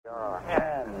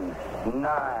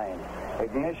9.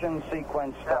 Ignition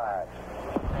sequence starts.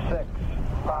 6,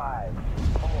 5,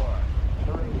 4,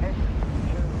 3, 2,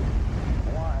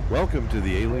 1. Welcome to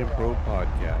the Alien Probe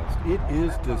Podcast. It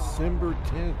is December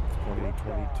 10th,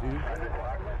 2022.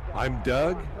 I'm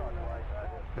Doug.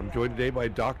 I'm joined today by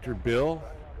Dr. Bill.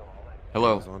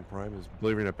 Hello. Amazon Prime is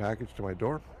delivering a package to my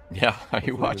door. Yeah, are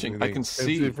you watching? I can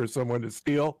see for someone to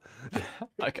steal.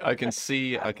 I can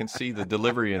see the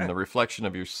delivery and the reflection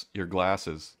of your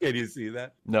glasses. Can you see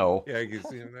that? No. Yeah, I can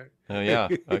see it there. Yeah,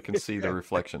 I can see the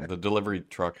reflection. The delivery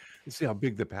truck. You see how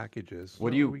big the package is.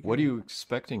 What are you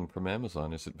expecting from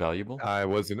Amazon? Is it valuable? I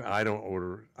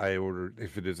order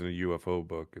if it isn't a UFO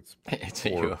book, it's a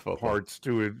UFO parts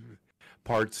book.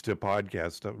 Parts to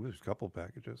podcast stuff. There's a couple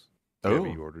packages. Oh.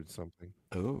 Debbie ordered something.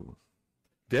 Oh.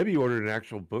 Debbie ordered an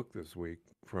actual book this week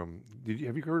from.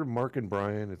 Have you heard of Mark and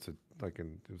Brian? It was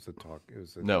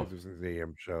an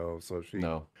AM show. So she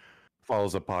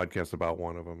follows a podcast about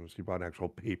one of them. She bought an actual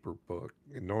paper book,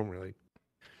 and normally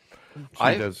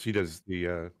she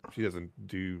doesn't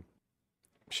do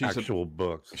actual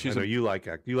books. I know you like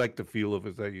the feel of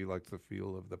it. That you like the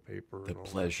feel of the paper, the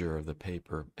pleasure of the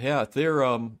paper. Yeah, they're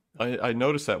I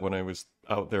noticed that when I was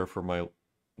out there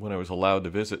when I was allowed to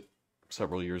visit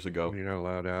several years ago. You're not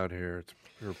allowed out here. It's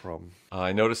your problem.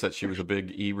 I noticed that she was a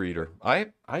big e-reader.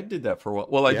 I did that for a while.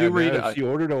 Well, I do read. She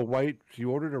ordered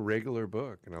a regular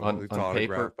book, and it's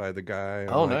autographed by the guy.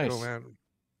 Oh, nice.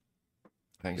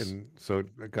 Thanks. And so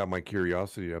it got my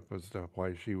curiosity up as to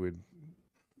why she would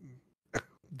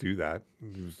do that.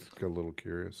 I was a little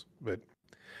curious, but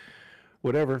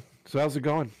whatever. So how's it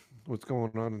going? What's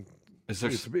going on?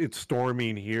 It's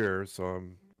storming here, so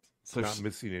I'm not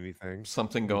missing anything.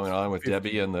 Something going on with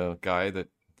Debbie and the guy the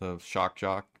shock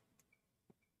jock.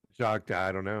 Shocked?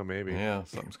 I don't know. Maybe. Yeah,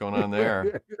 something's going on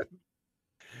there.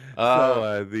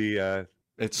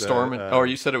 It's storming.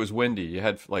 You said it was windy. You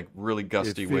had like really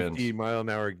gusty winds.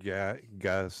 50-mile-an-hour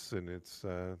gusts, and it's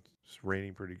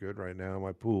raining pretty good right now.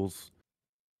 My pool's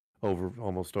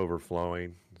almost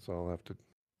overflowing, so I'll have to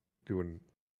do a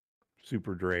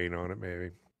super drain on it maybe.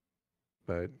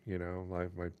 But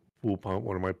like my pool pump,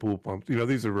 one of my pool pumps.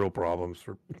 These are real problems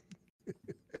for.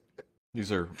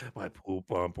 These are my pool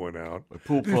pump went out. My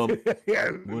pool pump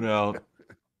went out.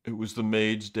 It was the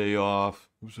maid's day off.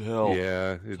 It was hell.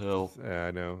 Yeah, hell. I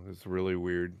know. It's really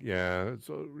weird. Yeah, it's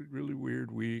a really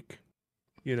weird week.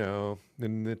 And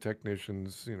the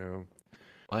technicians,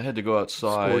 I had to go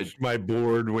outside. Scorched my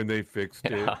board when they fixed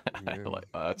it.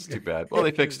 That's too bad. Well,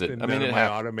 they fixed it. My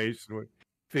automation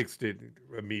fixed it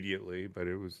immediately, but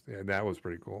that was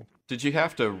pretty cool. Did you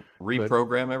have to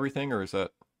reprogram everything, or is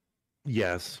that?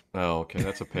 Yes. Oh, okay.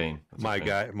 That's a pain.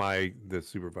 The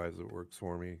supervisor that works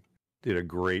for me did a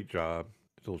great job.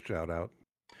 Still shout out.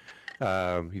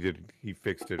 He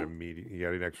fixed it immediately. He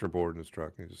had an extra board in his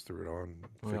truck and he just threw it on.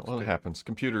 Well, it happens.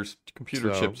 Computer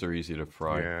chips are easy to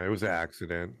fry. Yeah, it was an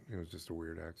accident. It was just a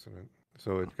weird accident.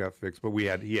 So it got fixed, but he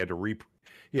had to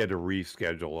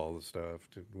reschedule all the stuff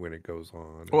to when it goes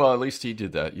on. Well, at least he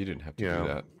did that. You didn't have to do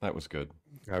that. That was good.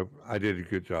 I did a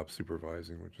good job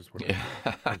supervising, which is what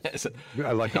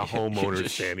I like a homeowner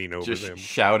standing over them,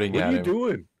 shouting at him. What are you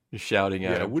doing? You're shouting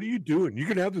at him. What are you doing? You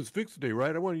can have this fixed today,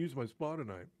 right? I want to use my spa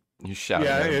tonight. You shout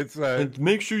at him. It's and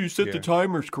make sure you set the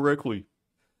timers correctly.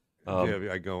 Debbie,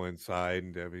 I go inside,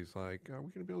 and Debbie's like, "Are we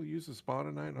going to be able to use the spa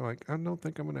tonight?" And I'm like, "I don't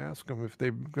think I'm going to ask them if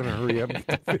they're going to hurry up and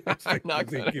get the fix. I'm not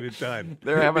going to get it done.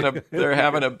 They're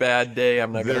having a bad day.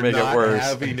 I'm not going to make it worse. They're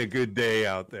having a good day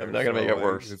out there. I'm not going to make it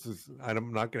worse.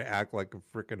 I'm not going to act like a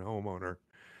freaking homeowner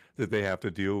that they have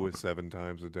to deal with 7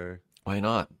 times a day. Why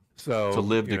not? So it's a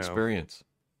lived experience.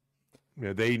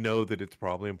 They know that it's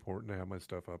probably important to have my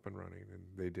stuff up and running, and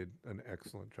they did an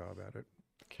excellent job at it.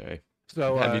 Okay.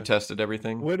 So have you tested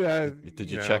everything? Did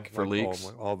you check for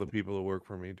leaks? All the people who work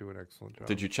for me do an excellent job.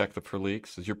 Did you check for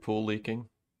leaks? Is your pool leaking?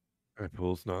 My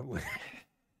pool's not leaking.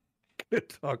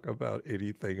 Talk about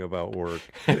anything about work.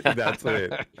 That's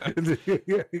it.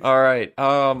 All right.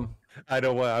 I'm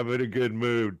in a good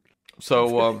mood.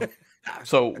 So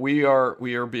we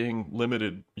are being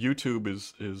limited. YouTube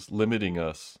is limiting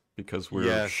us. Because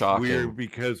we're shocking.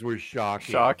 Because we're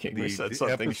shocking. Shocking. We said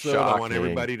something episode shocking. I want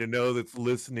everybody to know that's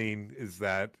listening is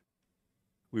that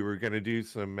we were going to do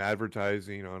some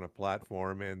advertising on a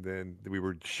platform, and then we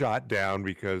were shot down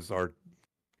because our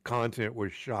content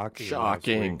was shocking.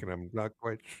 Shocking. Last week, and I'm not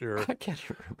quite sure I can't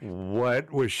remember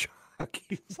what was shocking.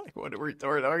 It's like we're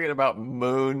talking about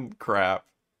moon crap.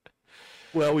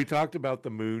 Well, we talked about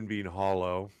the moon being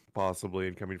hollow, possibly,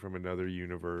 and coming from another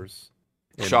universe.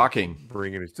 Shocking.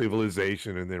 Bringing a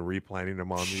civilization and then replanting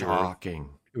them on the earth. Shocking.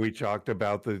 We talked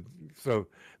about so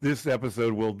this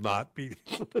episode will not be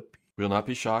Will not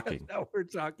be shocking. Now we're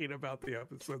talking about the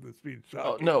episode that's being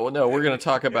shocking. Oh, no, we're going to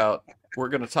talk about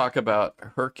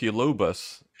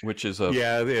Hercolubus, which is a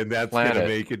and that's going to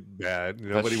make it bad.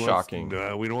 Nobody that's shocking.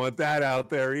 No, we don't want that out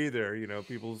there either.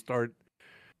 People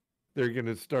they're going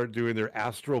to start doing their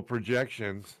astral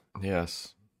projections.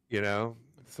 Yes. So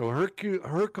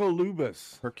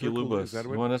Hercolubus. Hercolubus.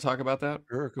 You want to talk about that?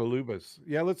 Hercolubus.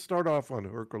 Yeah, let's start off on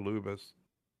Hercolubus.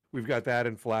 We've got that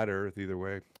in Flat Earth either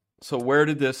way. So where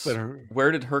did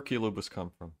Hercolubus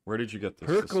come from? Where did you get this?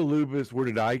 Hercolubus, where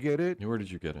did I get it? Where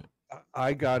did you get it?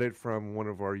 I got it from one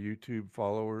of our YouTube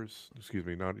followers. Excuse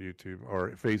me, not YouTube, our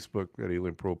Facebook at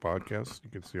Alien Pro Podcast. You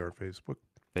can see our Facebook.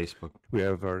 We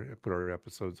have put our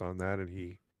episodes on that, and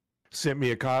he sent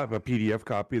me a PDF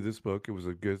copy of this book. It was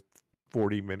a good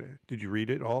 40-minute. Did you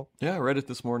read it all? Yeah, I read it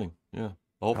this morning. Yeah.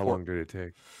 How long did it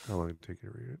take? How long did it take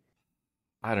you to read it?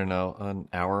 I don't know, an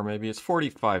hour maybe. It's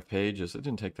 45 pages. It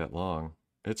didn't take that long.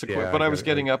 It's quick, but I was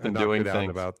getting up and doing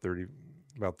things. About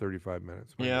 35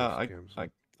 minutes. Yeah, I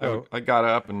got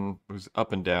up and was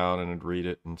up and down and I'd read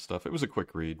it and stuff. It was a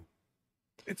quick read.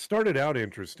 It started out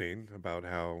interesting about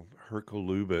how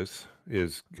Hercolubus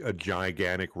is a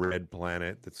gigantic red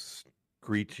planet that's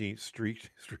streaking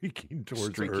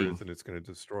towards Earth, and it's going to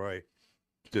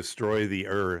destroy the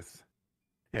Earth,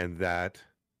 and that.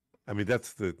 I mean,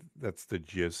 that's the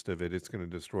gist of it. It's going to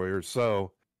destroy her.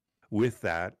 So with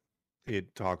that,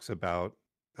 it talks about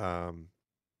that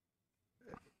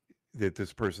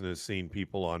this person has seen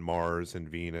people on Mars and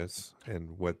Venus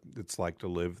and what it's like to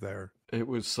live there. It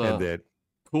was and that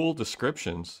cool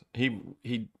descriptions. He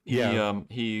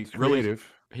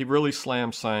really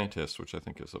slammed scientists, which I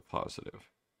think is a positive.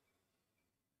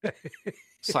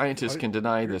 Scientists can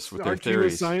deny this with their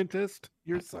theories. Aren't you a scientist?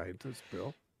 You're a scientist,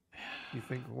 Bill. You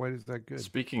think, why is that good?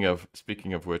 Speaking of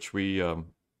which, we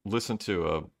listened to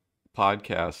a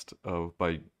podcast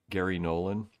by Gary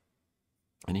Nolan,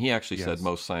 and he actually said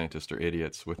most scientists are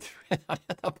idiots with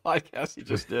the podcast he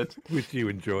just did. Which you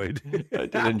enjoyed. I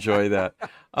did enjoy that.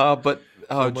 But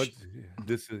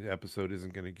this episode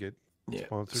isn't going to get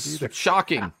sponsored either.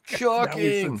 Shocking.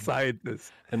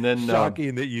 Scientist. And then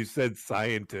shocking that you said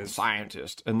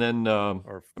scientist. And then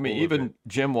even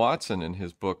Jim Watson in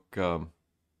his book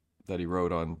that he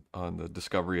wrote on the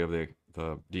discovery of the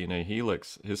DNA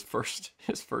helix, his first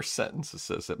sentence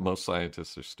says that most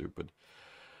scientists are stupid.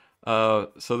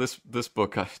 So this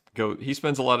book he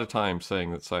spends a lot of time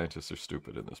saying that scientists are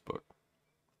stupid in this book,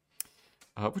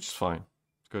 which is fine.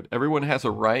 It's good. Everyone has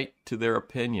a right to their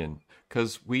opinion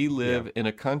because we live in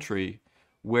a country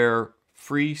where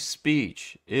free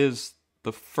speech is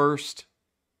the first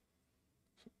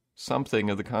something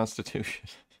of the Constitution.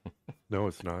 No,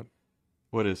 it's not.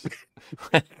 What is?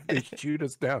 They shoot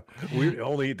us down.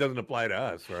 It doesn't apply to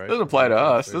us, right? It doesn't apply to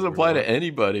us. It doesn't apply to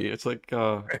anybody. It's like,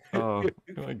 oh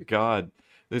my God.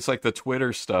 It's like the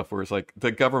Twitter stuff where it's like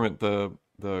the government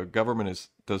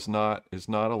is not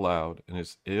allowed and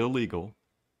it's illegal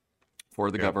for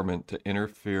the government to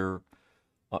interfere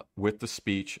with the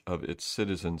speech of its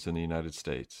citizens in the United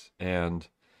States. And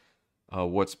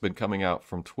what's been coming out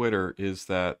from Twitter is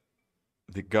that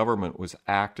the government was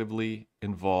actively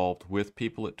involved with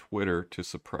people at Twitter to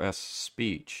suppress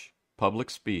public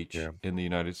speech in the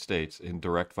United States in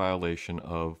direct violation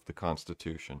of the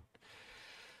Constitution.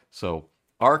 So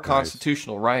our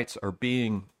constitutional rights are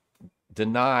being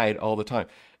denied all the time.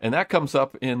 And that comes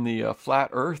up in the Flat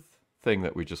Earth thing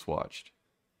that we just watched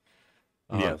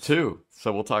too.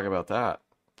 So we'll talk about that.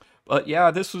 But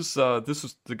yeah, this was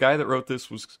the guy that wrote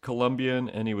this was Colombian,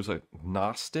 and he was a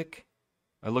Gnostic.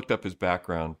 I looked up his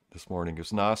background this morning. He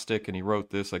was Gnostic, and he wrote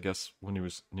this, I guess, when he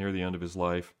was near the end of his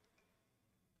life.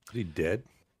 Is he dead?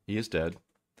 He is dead.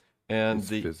 And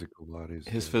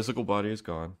his physical body is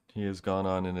gone. He has gone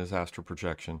on in his astral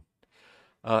projection.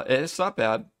 It's not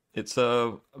bad. It's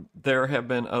there have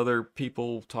been other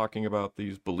people talking about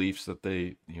these beliefs that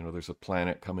there's a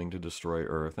planet coming to destroy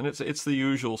Earth, and it's the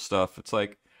usual stuff. It's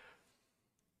like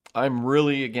I'm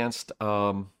really against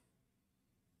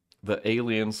the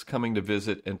aliens coming to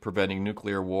visit and preventing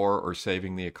nuclear war or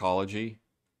saving the ecology,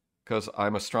 because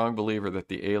I'm a strong believer that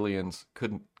the aliens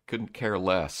couldn't care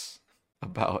less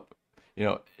about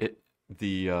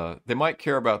they might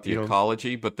care about the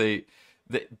ecology, but they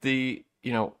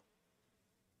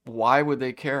why would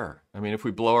they care? I mean, if we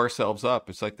blow ourselves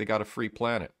up, it's like they got a free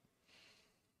planet.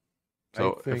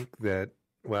 So I think I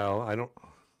don't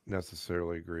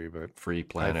necessarily agree, but free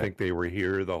planet. I think they were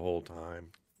here the whole time.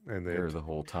 And they're the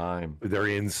whole time. They're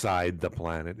inside the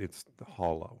planet. It's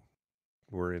hollow.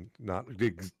 We're in not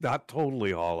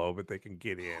totally hollow, but they can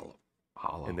get in.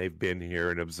 Hollow. And they've been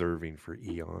here and observing for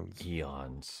eons.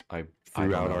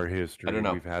 Throughout our history, I don't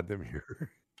know. We've had them here.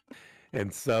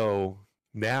 And so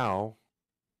now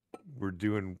we're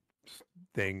doing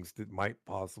things that might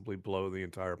possibly blow the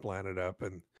entire planet up,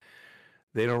 and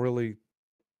they don't really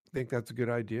think that's a good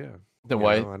idea. Then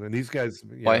why? And these guys,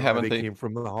 why haven't they came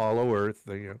from the hollow earth?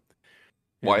 And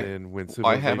then when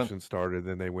civilization started,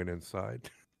 then they went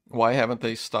inside. Why haven't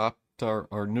they stopped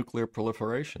our nuclear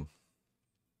proliferation?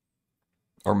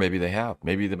 Or maybe they have.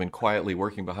 Maybe they've been quietly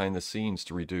working behind the scenes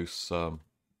to reduce.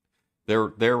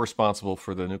 They're responsible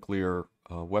for the nuclear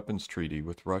weapons treaty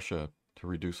with Russia to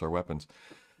reduce our weapons.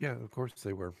 Yeah, of course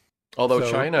they were. Although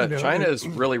China is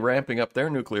really ramping up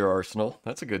their nuclear arsenal.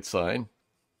 That's a good sign.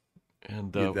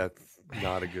 And that's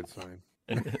not a good sign.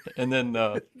 And then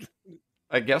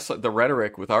I guess the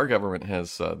rhetoric with our government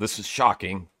has this is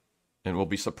shocking and will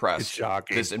be suppressed. It's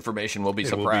shocking. This information will be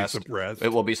suppressed. It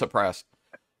will be suppressed.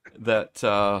 That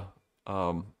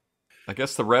I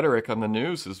guess the rhetoric on the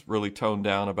news is really toned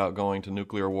down about going to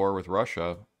nuclear war with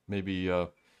Russia. Maybe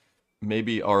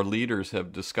our leaders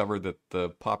have discovered that the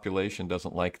population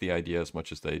doesn't like the idea as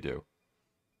much as they do,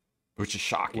 which is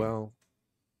shocking. Well,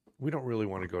 we don't really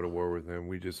want to go to war with them.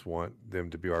 We just want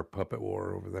them to be our puppet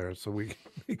war over there, so we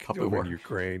can go over in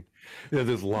Ukraine.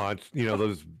 Just launch,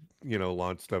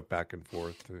 launch stuff back and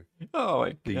forth to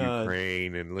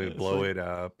Ukraine and blow it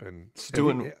up. And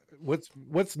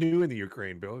what's new in the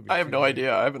Ukraine, Bill? I have no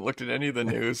idea. I haven't looked at any of the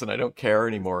news, and I don't care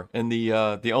anymore. And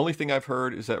the only thing I've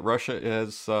heard is that Russia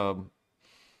has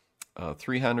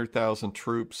 300,000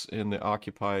 troops in the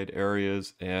occupied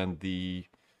areas, and the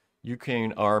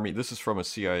Ukraine army. This is from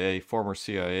a former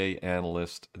CIA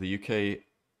analyst. The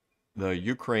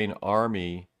Ukraine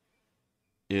army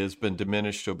has been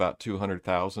diminished to about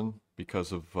 200,000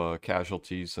 because of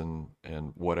casualties and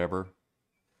whatever.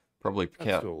 Probably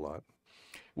that's still a lot.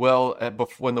 Well,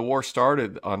 when the war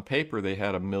started, on paper they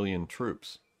had 1 million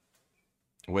troops.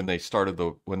 When they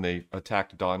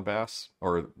attacked Donbass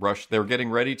or Russia,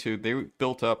 they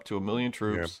built up to 1 million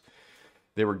troops. Yeah.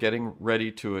 They were getting ready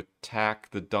to attack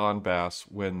the Donbass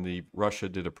when Russia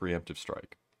did a preemptive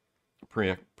strike,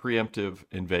 preemptive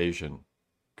invasion,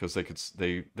 because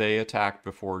they attacked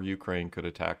before Ukraine could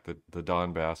attack the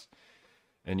Donbass,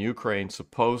 and Ukraine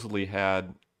supposedly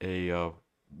had a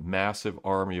massive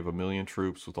army of 1 million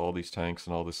troops with all these tanks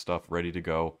and all this stuff ready to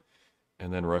go,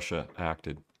 and then Russia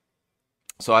acted.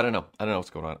 So I don't know what's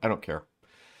going on. I don't care.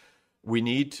 We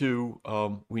need to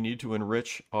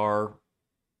enrich our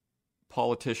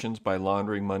politicians by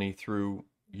laundering money through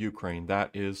Ukraine. That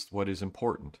is what is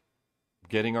important.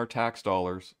 Getting our tax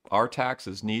dollars, our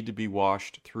taxes need to be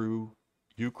washed through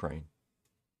Ukraine.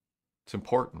 It's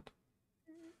important.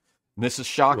 And this is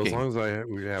shocking. Well, as long as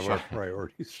we have our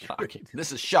priorities. Shocking.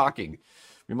 This is shocking.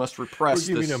 We must repress this.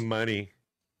 We're giving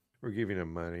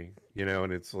them money.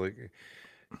 And it's like,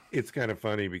 it's kind of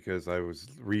funny because I was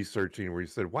researching where you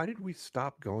said, why did we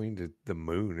stop going to the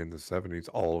moon in the 70s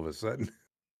all of a sudden?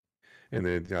 And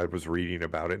then I was reading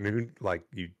about it, and like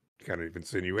you kind of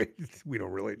insinuated, we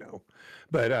don't really know.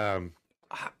 But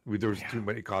there was too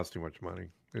many. It cost too much money.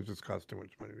 It just cost too much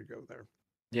money to go there.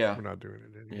 Yeah, we're not doing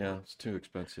it anymore. Yeah, it's too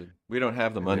expensive. We don't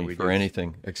have the money for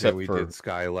anything except we did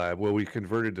Skylab. Well, we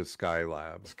converted to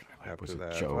Skylab. Skylab was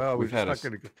that. A joke. Well,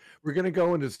 we're going to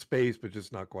go into space, but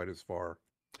just not quite as far.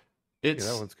 It's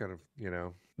kind of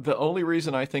The only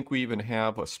reason I think we even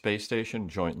have a space station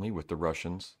jointly with the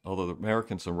Russians, although the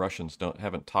Americans and Russians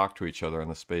haven't talked to each other on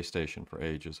the space station for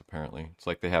ages, apparently. It's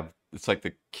like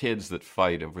the kids that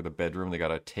fight over the bedroom. They got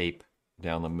a tape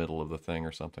down the middle of the thing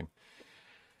or something.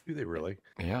 Do they really?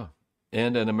 Yeah.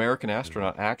 And an American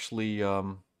astronaut actually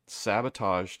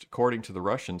sabotaged, according to the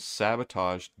Russians,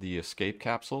 sabotaged the escape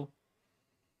capsule.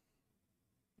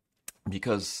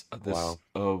 Because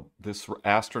this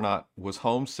astronaut was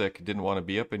homesick, didn't want to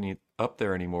be up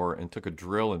there anymore, and took a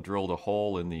drill and drilled a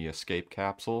hole in the escape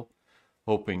capsule,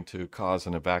 hoping to cause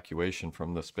an evacuation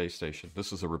from the space station.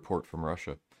 This is a report from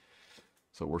Russia.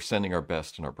 So we're sending our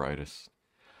best and our brightest.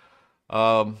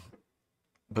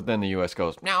 But then the U.S.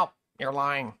 goes, no, you're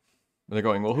lying. And they're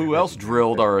going, well, who else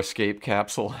drilled our escape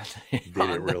capsule? Did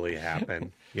it really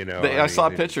happen? I saw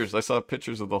pictures. I saw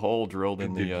pictures of the hole drilled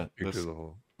in the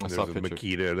hole. There's a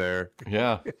Makita there.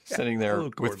 Yeah, sitting there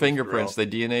with fingerprints. They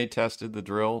DNA tested the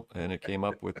drill, and it came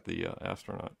up with the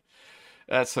astronaut.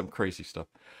 That's some crazy stuff.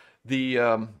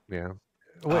 Yeah. Wait.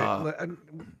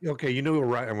 Okay.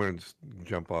 I'm going to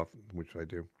jump off, which I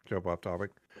do. Jump off topic.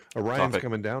 Orion's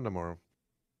coming down tomorrow.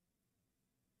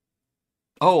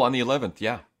 Oh, on the 11th.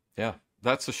 Yeah.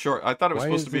 That's a short. I thought it was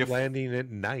supposed to be landing at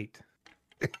night.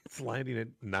 It's landing at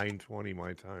 9:20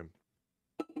 my time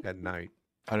at night.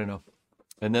 I don't know.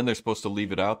 And then they're supposed to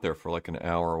leave it out there for like an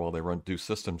hour while they do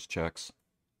systems checks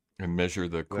and measure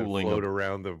the cooling. Float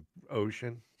around the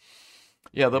ocean.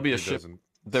 Yeah, there'll be a ship.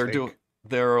 They're going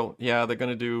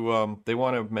to do. They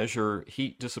want to measure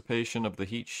heat dissipation of the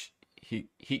heat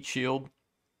shield,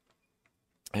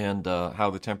 and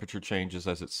how the temperature changes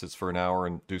as it sits for an hour,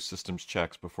 and do systems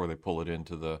checks before they pull it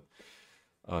into the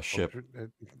ship.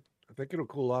 I think it'll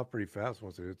cool off pretty fast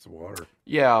once it hits the water.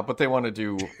 Yeah, but they want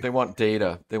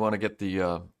data. They want to get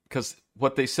the because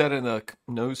what they said in a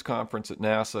news conference at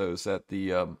NASA is that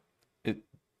it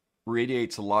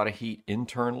radiates a lot of heat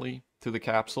internally to the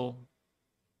capsule.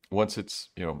 Once it's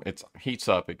heats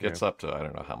up, it gets up to I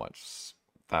don't know how much,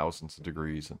 thousands of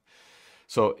degrees, and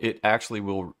so it actually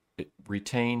will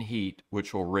retain heat,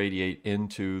 which will radiate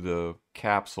into the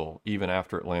capsule even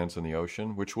after it lands in the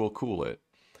ocean, which will cool it.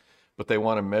 But they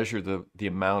want to measure the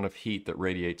amount of heat that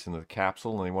radiates into the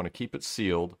capsule, and they want to keep it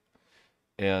sealed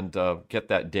and get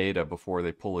that data before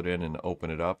they pull it in and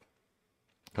open it up.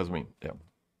 Because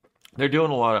they're doing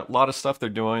a lot of stuff. They're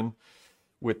doing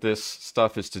with this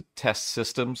stuff is to test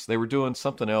systems. They were doing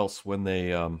something else when they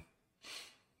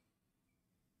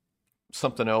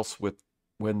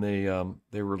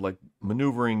they were like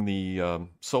maneuvering the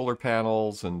solar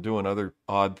panels and doing other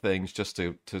odd things just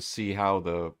to see how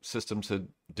the systems had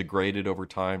degraded over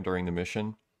time during the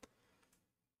mission.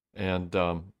 And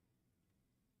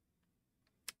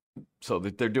so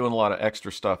they're doing a lot of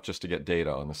extra stuff just to get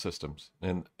data on the systems.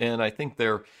 And I think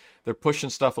they're pushing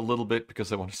stuff a little bit because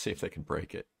they want to see if they can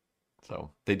break it.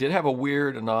 So they did have a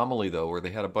weird anomaly though, where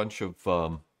they had a bunch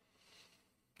of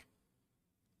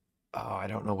I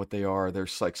don't know what they are.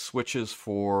 There's like switches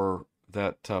for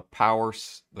that power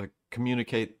that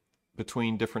communicate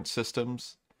between different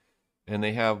systems, and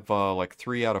they have like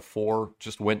 3 out of 4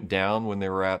 just went down when they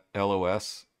were at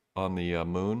LOS on the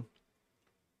moon.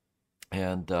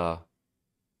 And the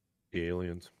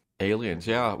aliens,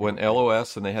 yeah, when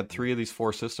LOS, and they had 3 of these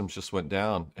 4 systems just went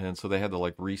down, and so they had to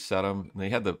like reset them. And they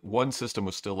had the one system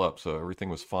was still up, so everything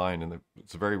was fine, and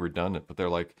it's very redundant. But they're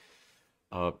like.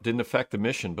 Didn't affect the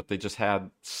mission, but they just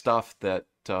had stuff that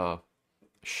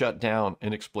shut down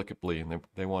inexplicably, and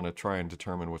they want to try and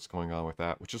determine what's going on with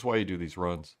that, which is why you do these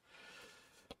runs.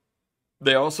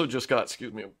 They also just got,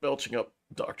 excuse me, I'm belching up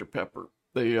Dr. Pepper.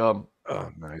 They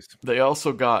nice. They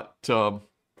also got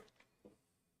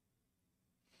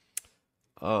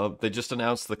they just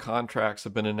announced the contracts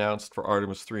have been announced for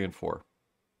Artemis 3 and 4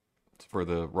 for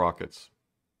the rockets.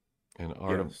 And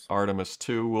Artemis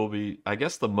 2 will be, I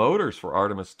guess the motors for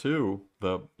Artemis 2,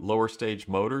 the lower stage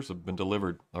motors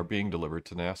are being delivered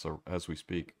to NASA as we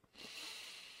speak.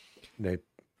 They're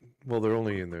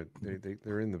only in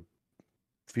they're in the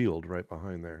field right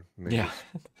behind there. And they just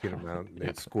get them out and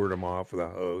they squirt them off with a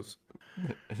hose.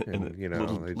 And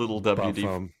little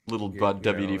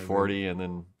WD-40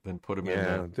 and then put them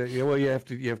in there. Yeah, well, you have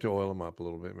to oil them up a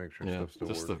little bit, make sure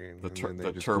stuff's still working.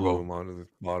 The turbo glue them onto the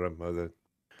bottom of the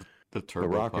turbo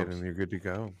rocket pumps. And you're good to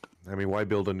go. I mean, why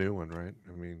build a new one, right?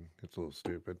 I mean, it's a little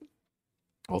stupid.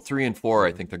 Well, 3 and 4,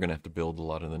 I think they're going to have to build a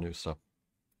lot of the new stuff.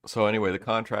 So anyway, the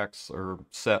contracts are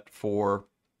set for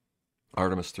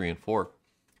Artemis 3 and 4.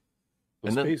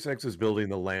 Well, SpaceX is building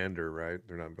the lander, right?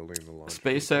 They're not building the launch.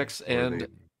 SpaceX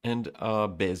and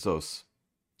Bezos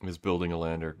is building a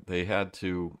lander. The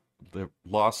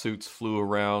lawsuits flew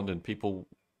around and people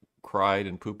cried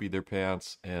and pooped their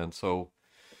pants, and so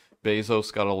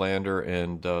Bezos got a lander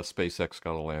and SpaceX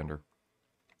got a lander.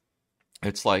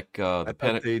 It's like I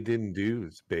thought they didn't do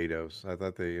Bezos. I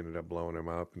thought they ended up blowing him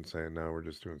up and saying, "No, we're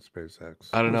just doing SpaceX."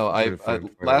 I don't know.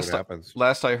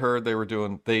 Last I heard, they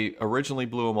originally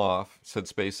blew him off, said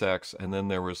SpaceX, and then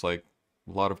there was like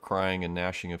a lot of crying and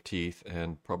gnashing of teeth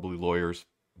and probably lawyers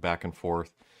back and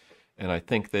forth. And I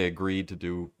think they agreed to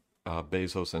do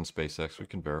Bezos and SpaceX. We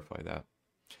can verify that.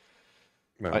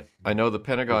 No, I know the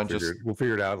Pentagon we'll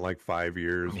figure it out in like 5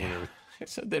 years. Yeah. I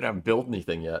said they haven't built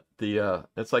anything yet.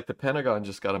 It's like the Pentagon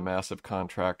just got a massive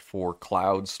contract for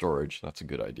cloud storage. That's a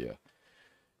good idea.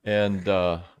 And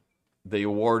they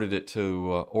awarded it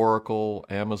to Oracle,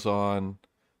 Amazon,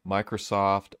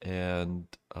 Microsoft, and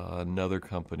another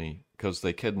company because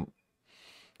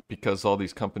all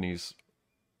these companies,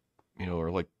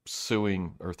 are like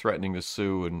suing or threatening to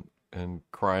sue and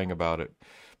crying about it.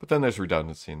 But then there's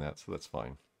redundancy in that, so that's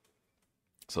fine.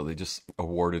 So they just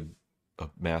awarded a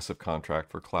massive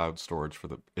contract for cloud storage, for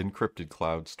the encrypted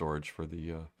cloud storage for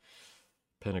the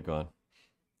Pentagon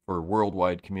for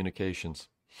worldwide communications.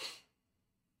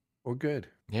 Well, good.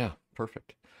 Yeah,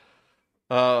 perfect.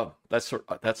 That's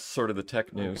sort of the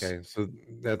tech news. Okay, so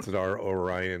that's at our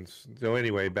Orions. So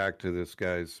anyway, back to this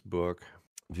guy's book.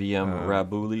 VM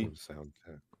Rabolú.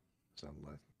 sound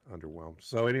less underwhelmed.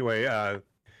 So anyway,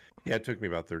 it took me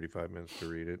about 35 minutes to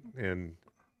read it, and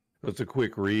it's a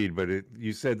quick read. But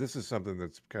you said this is something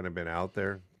that's kind of been out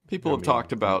there. People have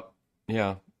talked about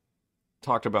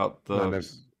the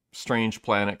strange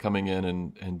planet coming in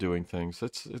and doing things.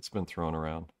 It's been thrown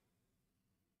around.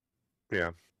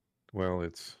 Yeah, well,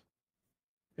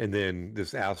 and then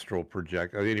this astral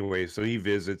project. Anyway, so he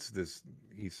visits this.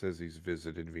 He says he's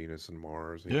visited Venus and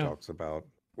Mars. He talks about.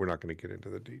 We're not going to get into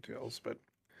the details, but.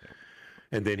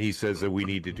 And then he says that we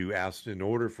need to do in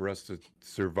order for us to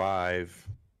survive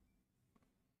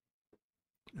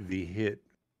the hit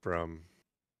from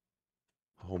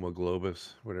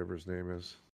Hercolubus, whatever his name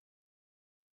is.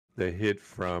 The hit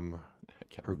from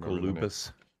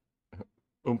Hercolubus.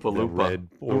 Oompa Loompa.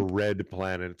 Red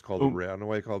planet. It's called the red. I don't know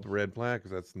why they call it the red planet,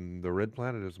 because the red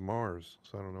planet is Mars.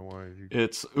 So I don't know why.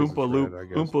 It's Oompa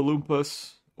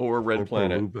Loompas or red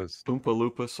planet. Oompa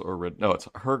Loompas or red. No, it's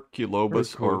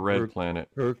Hercolubus or red planet.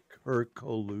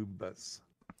 Hercolubus.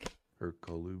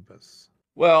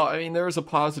 Well, I mean, there is a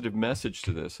positive message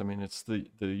to this. I mean, it's the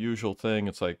usual thing.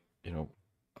 It's like,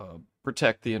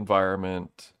 protect the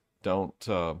environment. Don't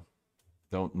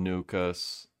nuke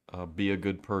us. Be a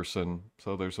good person.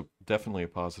 So there's definitely a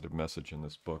positive message in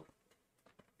this book.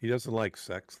 He doesn't like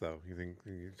sex, though.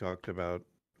 You talked about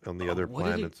on the other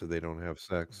planets that they don't have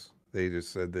sex. They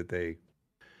just said that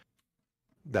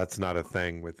that's not a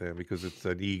thing with them because it's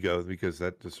an ego, because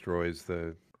that destroys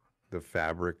the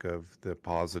fabric of the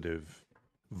positive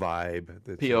vibe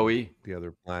that's POE. The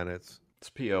other planets. It's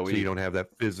POE. So you don't have that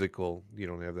physical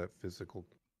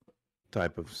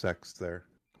type of sex there.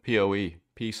 POE,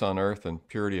 peace on earth and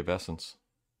purity of essence.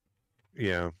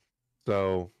 Yeah.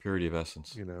 So purity of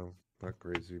essence. Not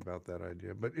crazy about that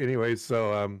idea. But anyway,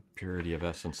 so purity of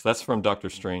essence. That's from Dr.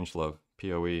 Strangelove.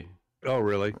 POE. Oh,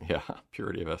 really? Yeah,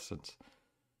 purity of essence.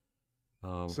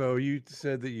 So you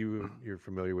said that you're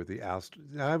familiar with the astral.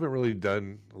 I haven't really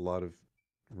done a lot of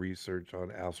research on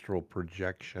astral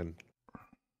projection.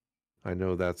 I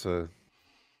know that's Well,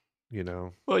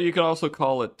 you could also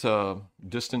call it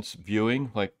distance viewing,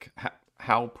 like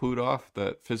Hal Puthoff,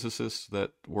 that physicist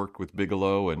that worked with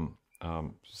Bigelow and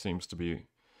seems to be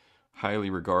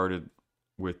highly regarded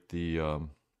with the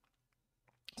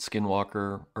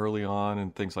Skinwalker early on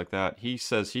and things like that. He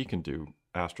says he can do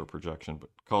astral projection, but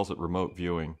calls it remote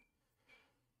viewing.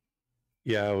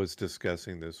 Yeah, I was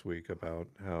discussing this week about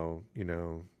how,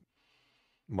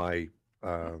 my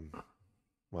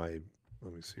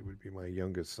let me see, would be my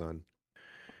youngest son.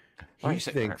 He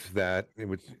thinks that it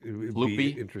would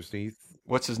be interesting.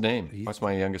 What's his name? What's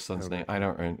my youngest son's name? I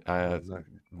don't.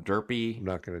 Derpy. I'm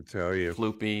not going to tell you.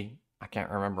 Floopy. I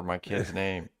can't remember my kid's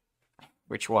name.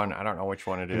 Which one? I don't know which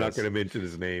one it is. I'm not going to mention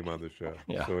his name on the show.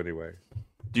 Yeah. So anyway.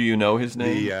 Do you know his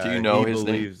name? Do you know his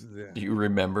name? Do you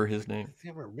remember his name? I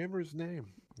can't remember his name.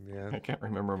 Yeah. I can't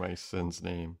remember my son's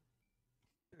name.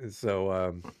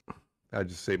 So I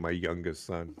just say my youngest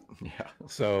son. Yeah.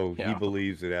 So he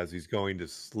believes that as he's going to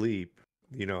sleep,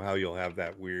 how you'll have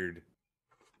that weird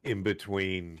in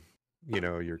between,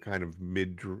 your kind of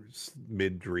mid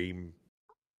dream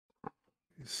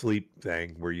sleep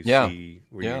thing where you see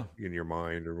you're in your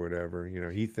mind or whatever.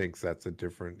 He thinks that's a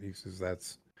different. He says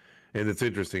that's, and it's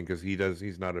interesting because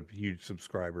he's not a huge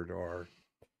subscriber to our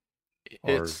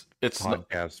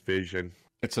podcast Vision.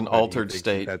 It's an altered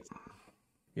state.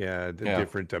 A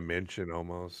different dimension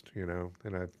almost,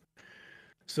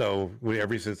 so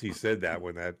ever since he said that,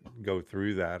 when that go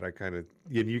through that, I kind of,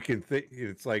 you can think,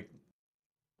 it's like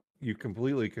you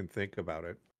completely can think about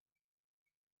it,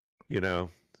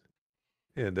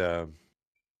 and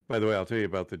by the way, I'll tell you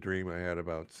about the dream I had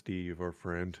about Steve, our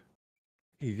friend.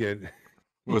 He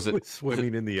was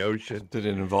swimming in the ocean. Did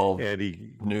it involve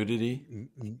nudity?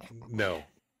 No.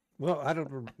 Well, I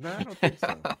don't think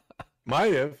so.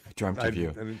 Might have. I dreamt of you.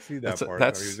 I didn't see that part. He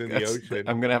was in the ocean.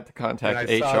 I'm going to have to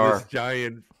contact HR. Saw this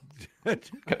giant. I'm going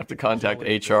to have to contact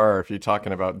HR if you're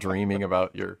talking about dreaming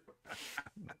about your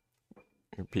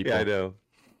people. Yeah, I know.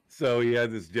 So he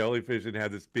had this jellyfish and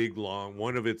had this big, long,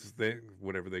 one of its things,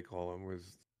 whatever they call them,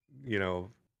 was,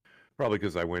 probably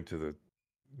because I went to the,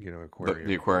 aquarium.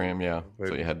 The aquarium, yeah. But,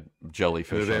 so you had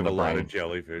jellyfish. They have a lot of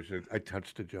jellyfish. I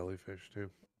touched a jellyfish,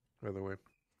 too, by the way.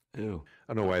 Ew.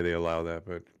 I don't know why they allow that,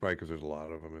 but probably because there's a lot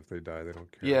of them. If they die, they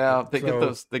don't care. Yeah,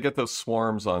 they get those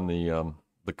swarms on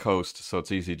the coast, so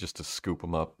it's easy just to scoop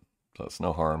them up. So it's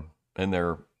no harm. And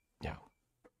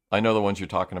I know the ones you're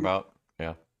talking about.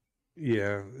 Yeah.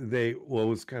 Yeah, it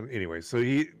was kind of, anyway, so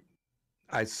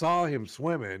I saw him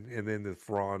swimming, and then the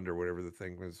frond or whatever the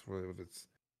thing was with its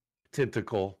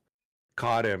tentacle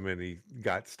caught him, and he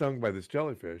got stung by this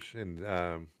jellyfish. And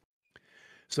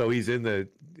So he's in the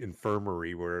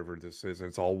infirmary, wherever this is, and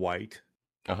it's all white.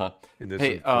 In this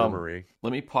infirmary.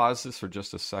 Let me pause this for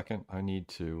just a second. I need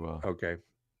to. Okay.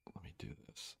 Let me do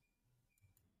this.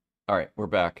 All right, we're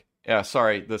back. Yeah,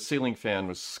 sorry, the ceiling fan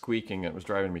was squeaking. It was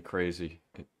driving me crazy.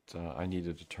 I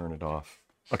needed to turn it off.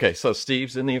 Okay, so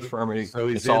Steve's in the infirmary. So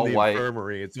he's in the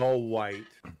infirmary. It's all white,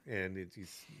 and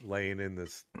he's laying in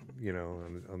this,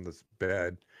 on this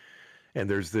bed. And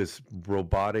there's this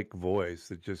robotic voice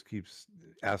that just keeps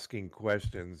asking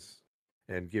questions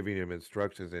and giving him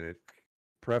instructions. And it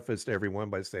prefaced everyone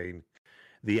by saying,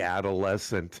 the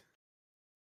adolescent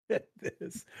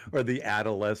or the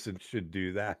adolescent should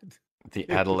do that. The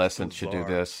adolescent should do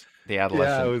this. The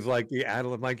adolescent. Yeah, it was like the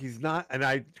adolescent. Like he's not, and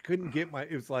I couldn't get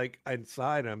it was like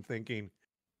inside I'm thinking,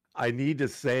 I need to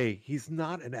say he's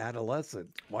not an adolescent.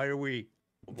 Why are we?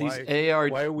 Why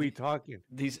are we talking?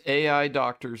 These AI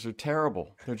doctors are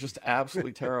terrible. They're just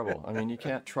absolutely terrible. I mean, you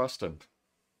can't trust them.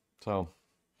 So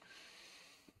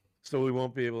we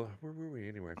won't be able. Where were we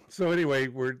anyway? So anyway,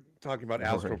 we're talking about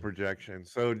astral projection.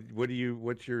 So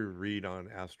what's your read on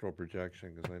astral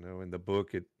projection? Because I know in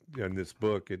this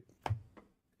book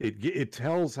it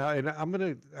tells how, and I'm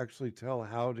going to actually tell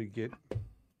how to get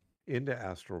into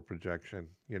astral projection.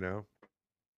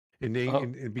 And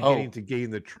beginning to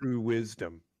gain the true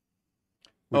wisdom,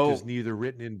 which is neither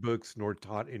written in books nor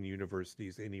taught in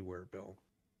universities anywhere, Bill.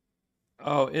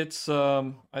 Oh, it's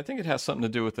I think it has something to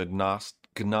do with the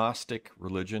Gnostic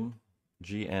religion,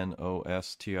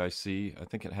 Gnostic. I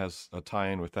think it has a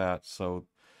tie-in with that. So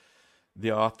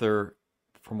the author,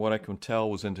 from what I can tell,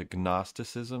 was into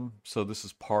Gnosticism. So this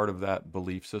is part of that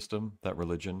belief system, that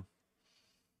religion.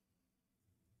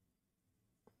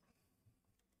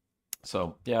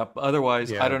 So, yeah,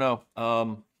 otherwise, I don't know.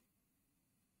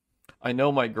 I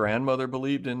know my grandmother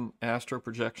believed in astral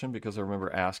projection because I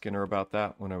remember asking her about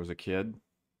that when I was a kid.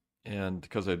 And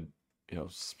because I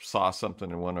saw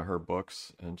something in one of her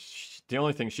books. And the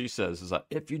only thing she says is that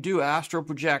if you do astral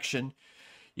projection,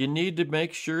 you need to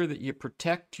make sure that you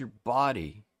protect your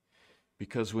body.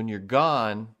 Because when you're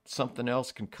gone, something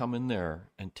else can come in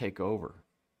there and take over.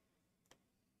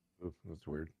 That's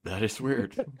weird. That is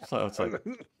weird. So it's like,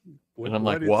 and I'm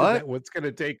like, what? What's going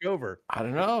to take over? I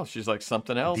don't know. She's like,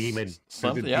 something else. Demon's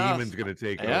going to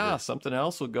take over. Yeah, something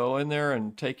else will go in there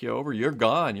and take you over. You're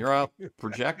gone. You're out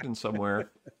projecting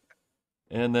somewhere.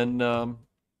 And then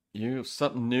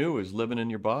something new is living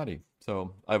in your body.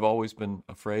 So I've always been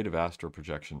afraid of astral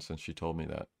projection since she told me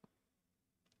that.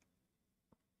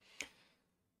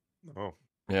 Oh.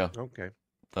 Yeah. Okay.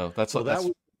 So that was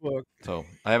the book. So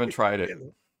I haven't tried it.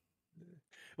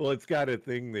 Well, it's got a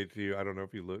thing that I don't know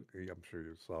if you look, I'm sure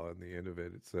you saw in the end of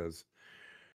it. It says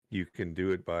you can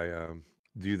do it by,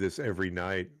 do this every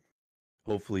night.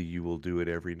 Hopefully you will do it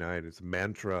every night. It's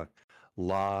mantra,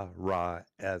 la, ra,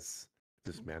 s.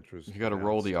 This mantra is. You got to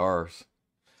roll the R's.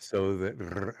 So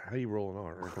that, how you roll an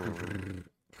R?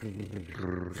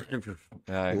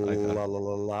 La, la,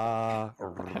 la, la.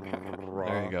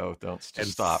 There you go.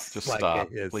 Just stop. Just stop.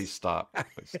 Please stop.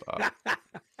 Please stop.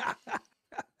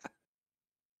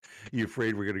 You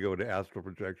afraid we're going to go into astral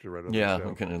projection right on Yeah,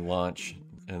 we're going to launch,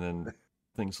 and then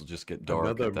things will just get dark.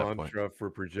 Another mantra for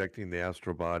projecting the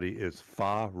astral body is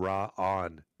fa, ra,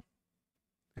 on.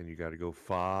 And you got to go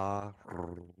fa,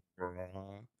 ra,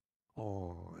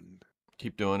 on.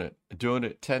 Keep doing it. Doing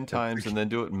it 10 times, and then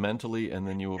do it mentally, and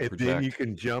then you will project. And then you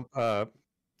can jump up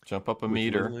a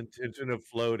meter. With intention of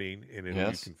floating, and then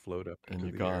you can float up and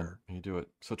you're gone. Air. And you do it.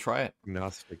 So try it.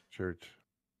 Gnostic church.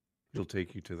 It'll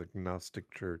take you to the Gnostic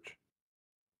church.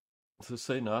 Does it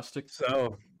say Gnostic?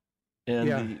 So,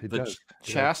 and the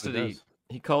chastity,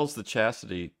 he calls the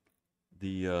chastity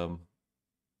the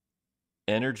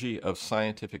energy of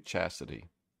scientific chastity,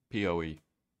 POE,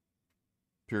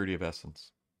 purity of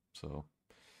essence. So,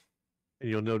 and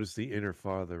you'll notice the inner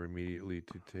father immediately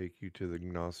to take you to the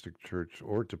Gnostic church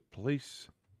or to place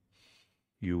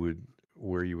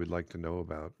where you would like to know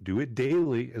about. Do it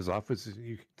daily, as often as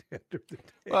you can enter the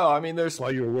day. Well, I mean,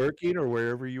 while you're working or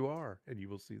wherever you are, and you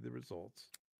will see the results.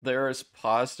 There is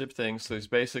positive things. So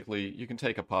basically, you can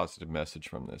take a positive message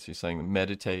from this. He's saying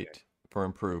meditate for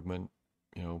improvement.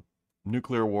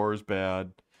 Nuclear war is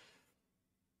bad.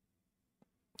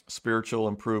 Spiritual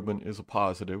improvement is a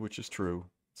positive, which is true.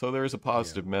 So there is a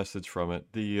positive message from it.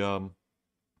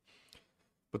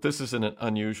 But this is an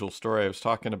unusual story. I was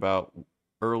talking about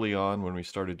early on when we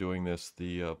started doing this,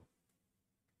 the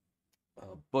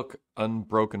book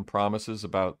Unbroken Promises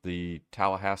about the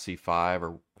Tallahassee 5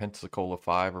 or Pensacola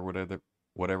 5 or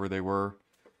whatever they were.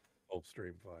 Cold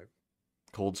Spring 5.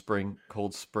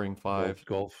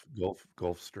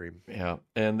 Gulf Stream. Yeah,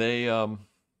 and they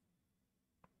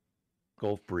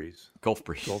Gulf Breeze. Gulf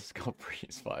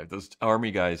Breeze 5. Those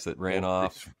army guys that ran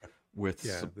off with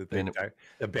abandoned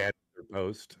their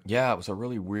post. Yeah, it was a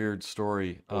really weird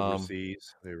story.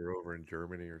 Overseas, they were over in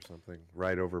Germany or something,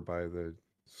 right over by the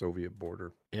Soviet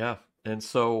border. Yeah, and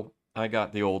so I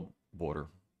got the old border,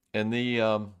 and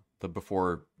the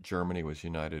before Germany was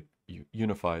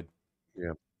unified.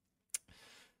 Yeah.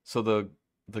 So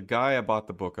the guy I bought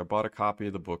a copy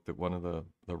of the book that one of the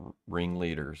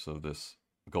ringleaders of this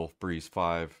Gulf Breeze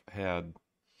 5 had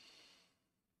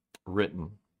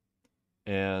written,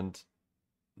 and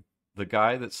the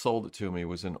guy that sold it to me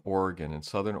was in Oregon, in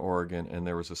Southern Oregon, and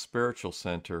there was a spiritual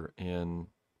center in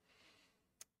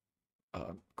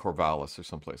Corvallis or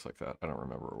someplace like that. I don't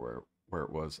remember where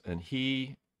it was. And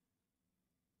he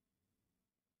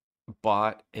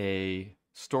bought a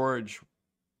storage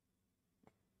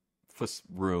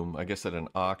room, I guess at an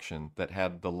auction, that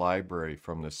had the library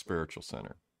from this spiritual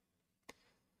center.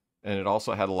 And it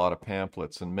also had a lot of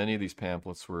pamphlets, and many of these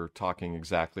pamphlets were talking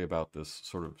exactly about this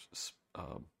sort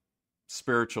of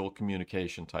spiritual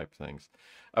communication type things.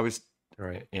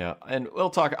 Yeah, and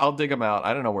I'll dig them out.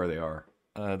 I don't know where they are.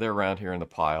 They're around here in the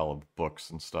pile of books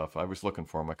and stuff. I was looking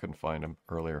for them. I couldn't find them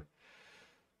earlier.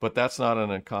 But that's not an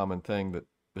uncommon thing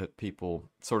that people,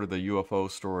 sort of the UFO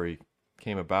story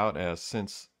came about as,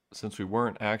 since we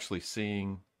weren't actually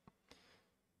seeing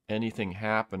anything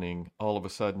happening, all of a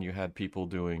sudden you had people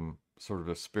doing sort of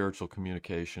a spiritual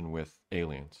communication with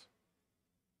aliens.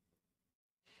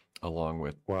 Along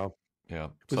with... Wow. Yeah.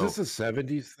 Was this a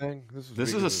 70s thing?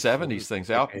 This is a 70s thing.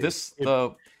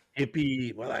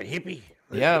 Hippie. Well, a hippie.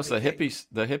 Yeah, it's the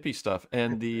hippie stuff.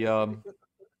 And the out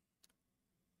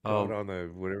on the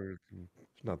whatever,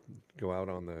 not go out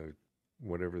on the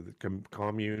whatever, the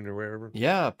commune or wherever.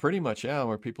 Yeah, pretty much. Yeah,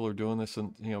 where people are doing this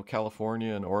in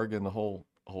California and Oregon, the whole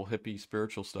hippie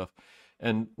spiritual stuff.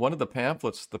 And one of the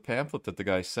pamphlet that the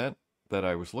guy sent that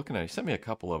I was looking at, he sent me a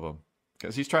couple of them.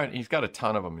 Because he's got a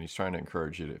ton of them, and he's trying to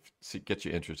encourage you to get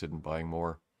you interested in buying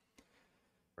more.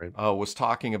 Right. Was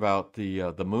talking about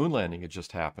the moon landing had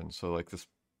just happened. So like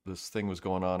this thing was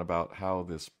going on about how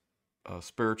this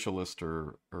spiritualist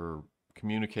or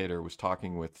communicator was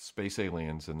talking with space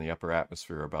aliens in the upper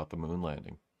atmosphere about the moon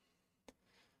landing.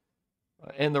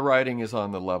 And the writing is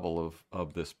on the level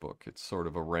of this book. It's sort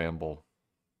of a ramble,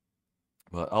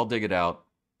 but I'll dig it out.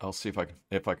 I'll see if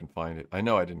I can find it. I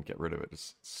know I didn't get rid of it.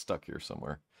 It's stuck here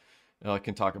somewhere. And I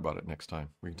can talk about it next time.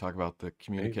 We can talk about the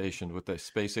communication with the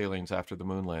space aliens after the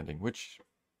moon landing, which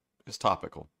is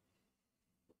topical.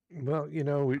 Well,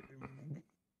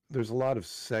 there's a lot of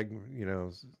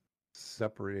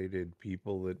separated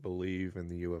people that believe in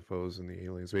the UFOs and the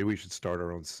aliens. Maybe we should start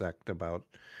our own sect about,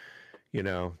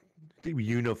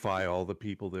 unify all the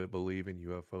people that believe in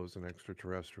UFOs and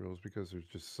extraterrestrials, because they're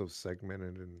just so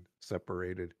segmented and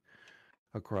separated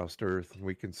across Earth. And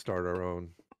we can start our own.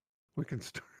 We can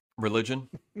start religion.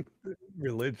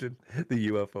 Religion, the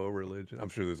UFO religion. I'm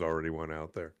sure there's already one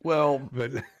out there. Well,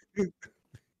 but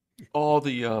all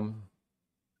the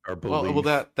our belief.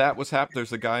 Well, that was happening.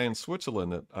 There's a guy in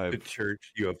Switzerland that the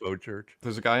church, UFO church.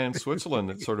 There's a guy in Switzerland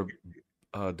that sort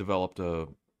of developed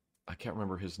I can't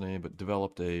remember his name, but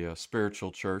developed a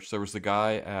spiritual church. There was the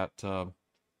guy at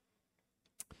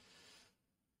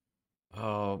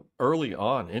early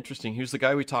on. Interesting. He was the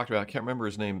guy we talked about. I can't remember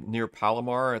his name. Near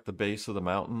Palomar at the base of the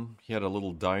mountain. He had a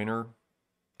little diner,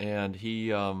 and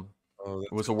he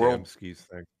was a world Adamski's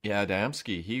thing. Yeah,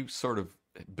 Adamski. He sort of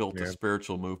built a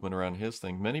spiritual movement around his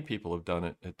thing. Many people have done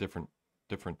it at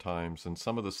different times, and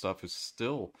some of the stuff is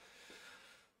still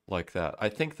like that. I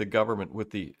think the government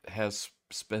has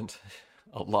spent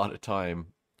a lot of time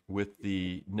with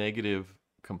the negative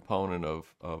component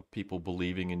of people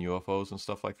believing in UFOs and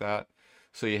stuff like that.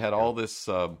 So you had all this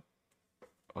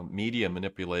media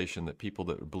manipulation that people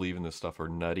that believe in this stuff are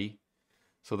nutty.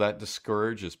 So that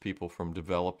discourages people from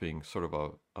developing sort of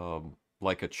a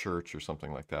like a church or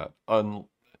something like that.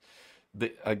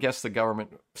 I guess the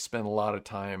government spent a lot of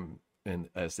time, and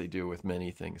as they do with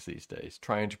many things these days,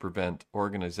 trying to prevent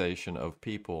organization of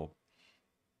people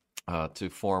to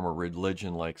form a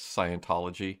religion like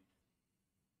Scientology,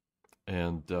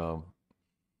 and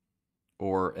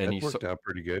or any. That worked out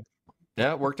pretty good.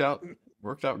 Yeah, it worked out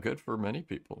good for many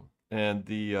people, and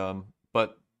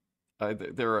but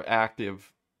there are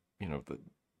active,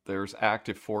 there's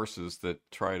active forces that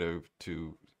try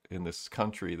to in this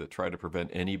country that try to prevent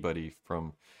anybody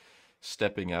from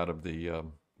stepping out of the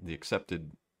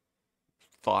accepted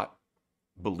thought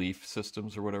belief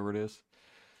systems or whatever it is.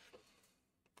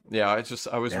 Yeah,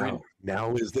 I was reading.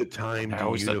 Now is the time.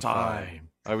 Now is the time.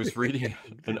 I was reading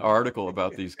an article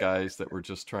about these guys that were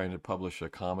just trying to publish a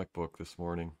comic book this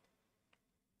morning.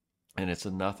 and it's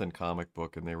a nothing comic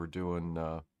book, and they were doing.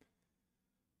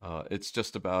 It's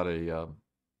just about a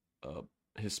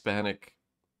Hispanic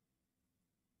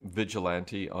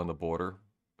vigilante on the border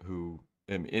who.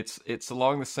 And it's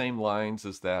along the same lines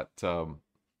as that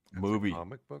movie. A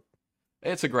comic book.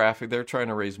 It's a graphic. They're trying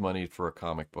to raise money for a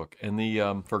comic book and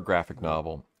for a graphic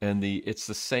novel, and it's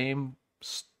the same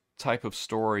type of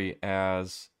story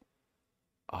as.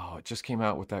 Oh, it just came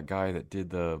out with that guy that did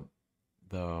the.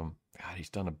 God, he's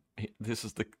done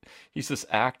he's this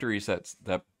actor. He's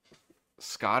that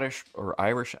Scottish or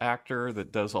Irish actor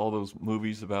that does all those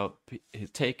movies about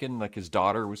like his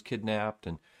daughter was kidnapped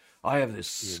and. I have this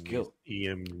skill.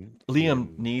 Liam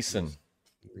Neeson.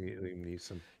 Liam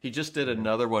Neeson. He just did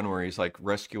another one where he's like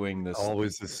rescuing this.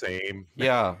 Always the same.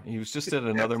 Yeah, he was just in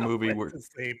another movie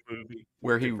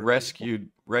where he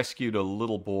rescued a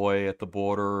little boy at the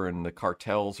border, and the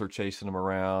cartels are chasing him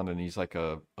around, and he's like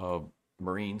a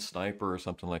Marine sniper or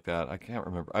something like that. I can't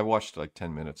remember. I watched like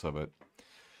 10 minutes of it.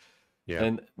 Yeah.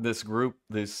 And this group,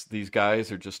 these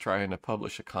guys are just trying to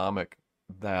publish a comic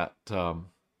that.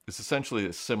 It's essentially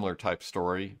a similar type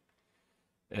story,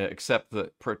 except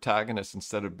the protagonist,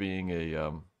 instead of being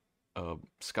a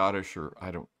Scottish, or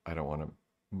I don't want to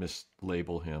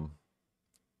mislabel him.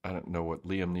 I don't know what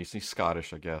Liam Neeson. He's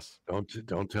Scottish, I guess.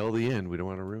 Don't tell the end. We don't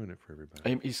want to ruin it for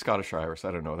everybody. He's Scottish or Irish.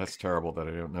 I don't know. That's terrible that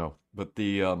I don't know. But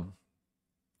the I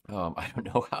don't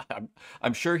know.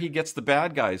 I'm sure he gets the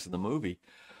bad guys in the movie.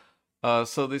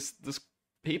 So this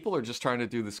people are just trying to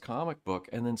do this comic book,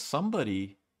 and then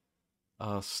somebody.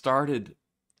 Started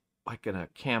like in a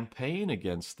campaign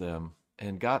against them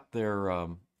and got their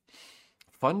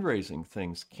fundraising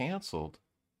things canceled.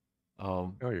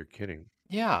 Oh, you're kidding.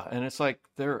 Yeah, and it's like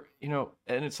they're, and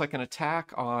it's like an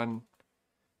attack on,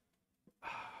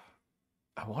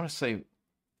 I want to say,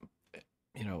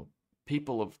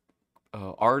 people of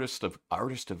artists of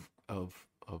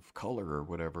color or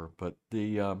whatever, but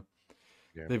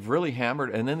they've really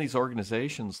hammered, and then these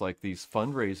organizations like these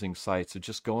fundraising sites are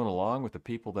just going along with the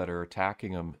people that are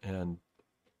attacking them, and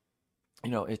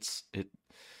and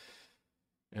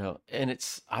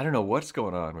it's I don't know what's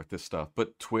going on with this stuff,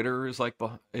 but Twitter is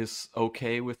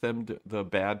okay with them, the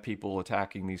bad people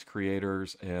attacking these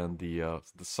creators, and the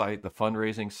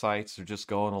fundraising sites are just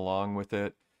going along with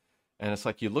it, and it's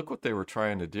like you look what they were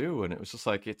trying to do, and it was just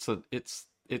like it's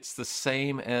the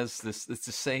same as this. It's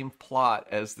the same plot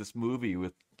as this movie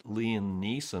with Liam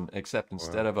Neeson, except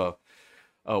instead of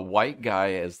a white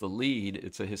guy as the lead,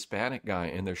 it's a Hispanic guy,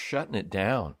 and they're shutting it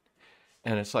down.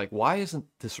 And it's like, why isn't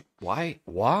this? Why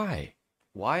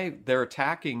they're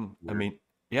attacking? Weird. I mean,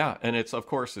 yeah, and it's of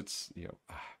course it's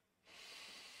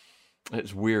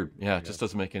it's weird. Yeah, it just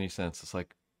doesn't make any sense. It's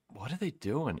like, what are they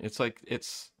doing? It's like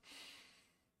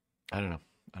I don't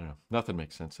know. Nothing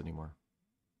makes sense anymore.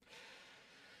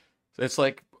 It's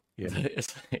like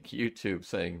it's like YouTube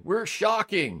saying we're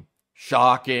shocking,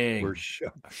 we're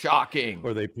shocking.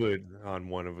 Or they put on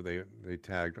one of they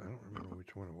tagged. I don't remember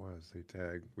which one it was. They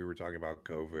tagged. We were talking about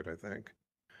COVID, I think,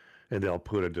 and they'll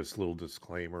put a little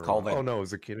disclaimer. Oh no, it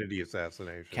was the Kennedy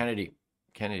assassination.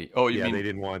 Kennedy. Oh, you mean they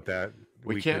didn't want that.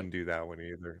 We couldn't do that one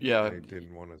either. Yeah, they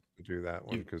didn't want us to do that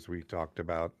one because we talked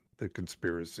about the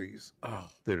conspiracies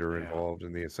that are involved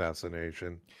in the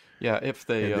assassination. Yeah, if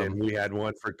they and then we had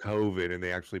one for COVID, and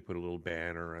they actually put a little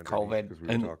banner on COVID because we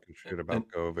were talking shit about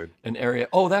COVID. An area.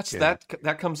 Oh,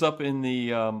 that comes up in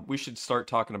the. We should start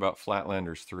talking about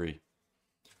Flatlanders 3.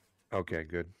 Okay,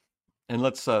 good. And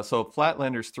let's so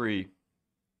Flatlanders 3.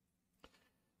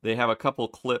 They have a couple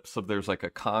clips of there's like a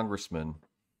congressman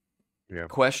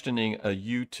questioning a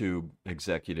YouTube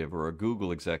executive or a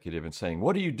Google executive and saying,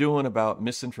 "What are you doing about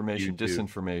misinformation,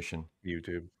 disinformation?"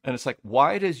 YouTube. And it's like,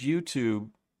 why does YouTube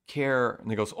care? And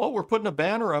he goes, "Oh, we're putting a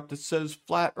banner up that says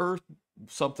flat Earth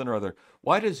something or other."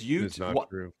 Why does YouTube? It's not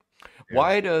true. Yeah.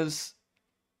 Why does?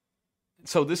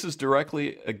 So this is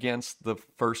directly against the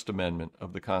First Amendment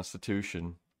of the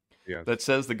Constitution. Yes. That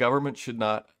says the government should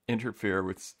not interfere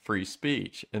with free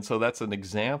speech. And so that's an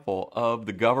example of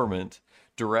the government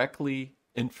directly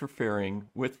interfering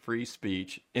with free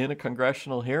speech in a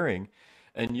congressional hearing,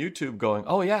 and YouTube going,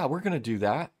 "Oh yeah, we're going to do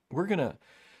that. We're going to."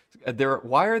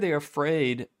 Why are they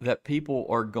afraid that people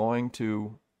are going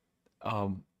to, I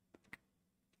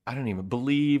don't even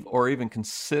believe or even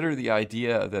consider the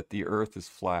idea that the Earth is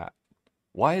flat?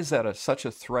 Why is that such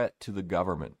a threat to the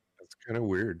government? That's kind of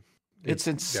weird. It's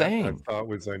insane. I thought it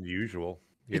was unusual.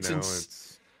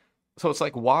 So it's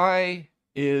like, why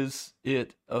is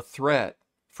it a threat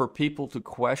for people to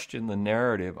question the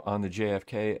narrative on the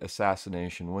JFK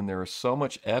assassination when there is so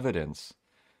much evidence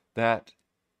that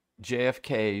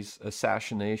JFK's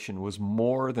assassination was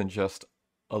more than just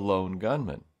a lone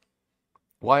gunman?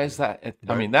 Why is that?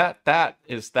 I mean, that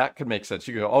could make sense.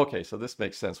 You go, okay, so this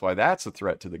makes sense. Why that's a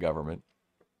threat to the government.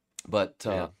 But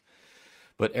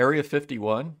Area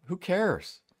 51, who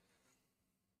cares?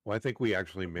 Well, I think we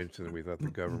actually mentioned that we thought the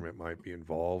government might be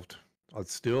involved.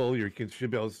 Still, you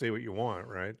should be able to say what you want,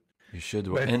 right? You should.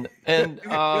 And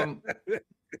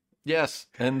yes,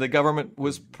 and the government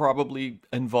was probably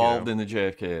involved in the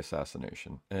JFK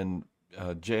assassination. And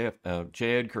J.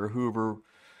 Edgar Hoover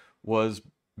was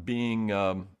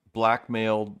being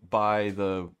blackmailed by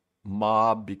the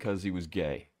mob because he was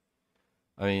gay.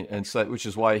 I mean, and so, which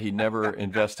is why he never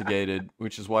investigated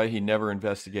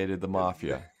the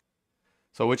mafia.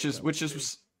 So which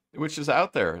is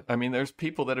out there. I mean, there's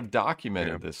people that have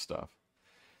documented this stuff.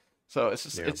 So it's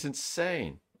just, it's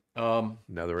insane.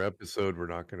 Another episode we're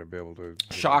not going to be able to.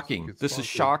 Shocking. This is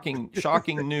shocking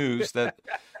news that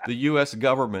the U.S.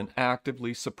 government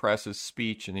actively suppresses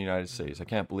speech in the United States. I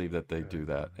can't believe that they do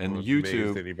that. And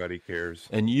YouTube, anybody cares.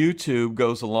 And YouTube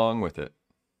goes along with it.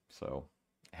 So,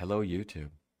 hello YouTube.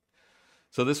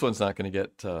 So this one's not going to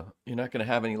get. You're not going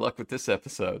to have any luck with this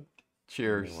episode.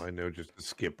 Cheers. Well, I know, just to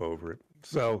skip over it.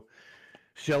 So,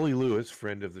 Shelley Lewis,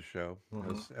 friend of the show,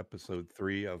 was episode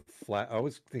 3 of Flat. I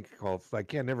always think called. I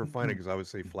can't never find it because I always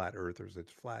say Flat Earthers.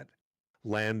 It's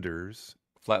Flatlanders.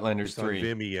 Flatlanders 3 on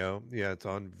Vimeo. Yeah, it's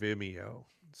on Vimeo.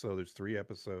 So there's 3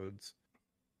 episodes.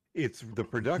 The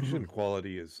production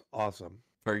quality is awesome.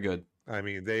 Very good. I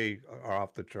mean, they are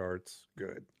off the charts.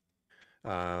 Good.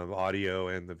 Audio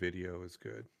and the video is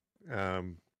good. So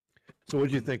what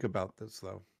did you think about this,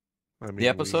 though? I mean, the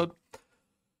episode?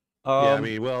 Yeah, I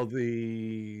mean, well,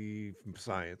 the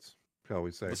science, shall we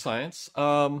say? The science.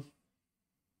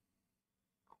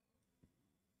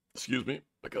 Excuse me,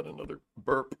 I got another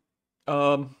burp.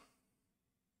 Dr.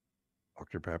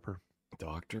 Pepper.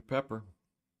 Dr. Pepper.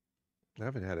 I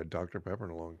haven't had a Dr. Pepper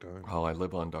in a long time. Oh, I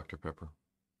live on Dr. Pepper,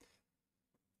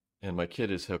 and my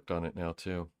kid is hooked on it now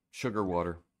too. Sugar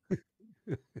water.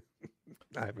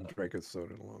 I haven't drank a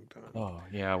soda in a long time. Oh,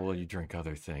 yeah, well, you drink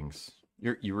other things.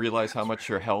 You realize how much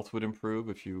your health would improve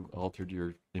if you altered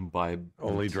your imbibe.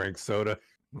 Only drank soda.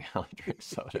 Only drink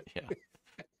soda, yeah.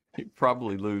 You'd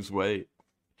probably lose weight.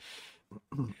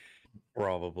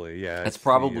 Probably, yeah. That's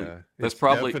probably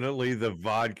definitely the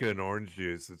vodka and orange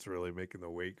juice that's really making the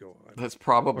weight go on. That's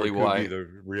probably why the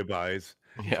ribeyes.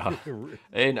 Yeah,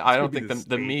 and I don't think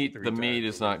the meat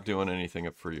is not doing anything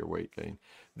for your weight gain.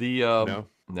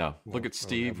 No. Look at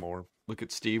Steve. Look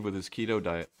at Steve with his keto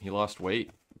diet. He lost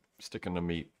weight sticking to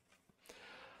meat.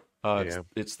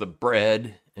 It's the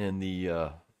bread and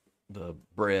the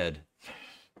bread.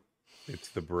 It's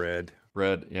the bread.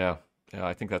 Bread, yeah. Yeah,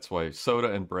 I think that's why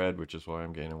soda and bread, which is why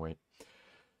I'm gaining weight.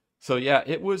 So yeah,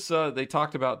 it was. They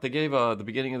talked about. They gave the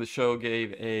beginning of the show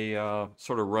gave a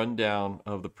sort of rundown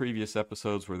of the previous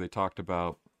episodes where they talked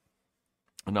about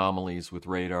anomalies with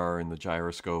radar and the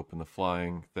gyroscope and the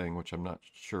flying thing, which I'm not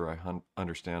sure I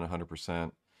understand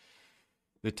 100%.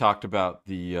 They talked about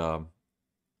the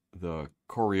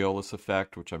Coriolis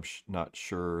effect, which I'm not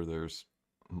sure there's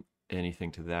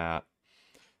anything to that.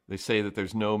 They say that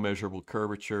there's no measurable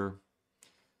curvature.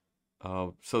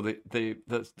 So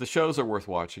the shows are worth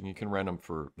watching. You can rent them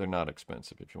they're not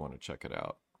expensive if you want to check it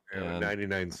out. Yeah,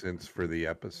 99 cents for the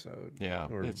episode. Yeah,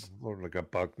 or like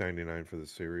 $1.99 for the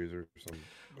series or something.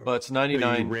 Well, it's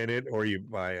 99. You rent it or you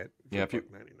buy it. Yeah,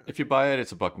 if you buy it,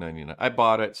 it's $1.99. I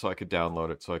bought it so I could download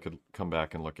it so I could come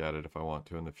back and look at it if I want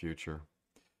to in the future.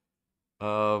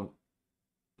 So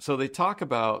they talk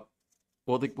about.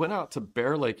 Well, they went out to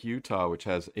Bear Lake, Utah, which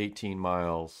has 18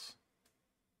 miles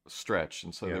stretch,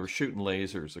 and so they were shooting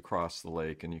lasers across the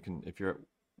lake. And you can, if you're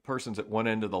person's at one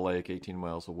end of the lake, 18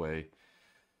 miles away,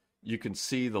 you can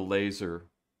see the laser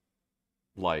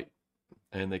light,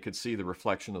 and they could see the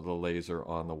reflection of the laser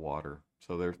on the water.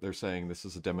 So they're saying this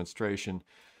is a demonstration.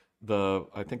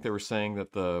 I think they were saying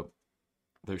that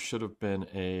there should have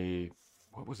been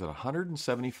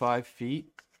 175 feet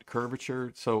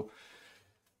curvature. So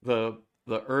the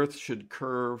Earth should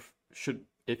curve,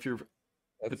 if you're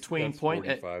between point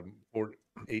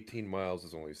 18 miles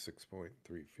is only 6.3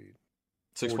 feet.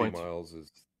 6 miles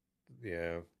is,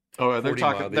 yeah. Oh, they're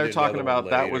talking about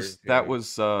that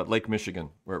was Lake Michigan,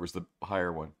 where it was the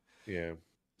higher one. Yeah.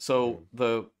 So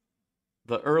the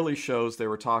early shows, they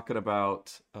were talking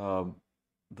about the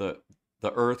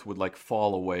Earth would like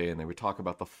fall away, and they would talk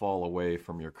about the fall away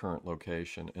from your current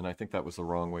location, and I think that was the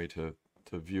wrong way to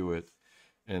view it.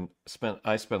 And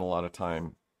I spent a lot of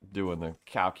time doing the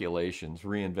calculations,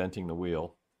 reinventing the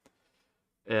wheel.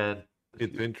 And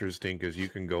it's interesting because you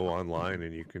can go online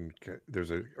and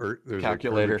there's a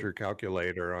calculator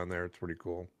calculator on there. It's pretty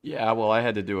cool. Yeah, well, I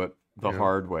had to do it the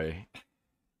hard way.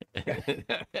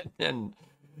 and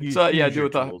use do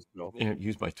it. Tools,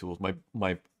 use my tools,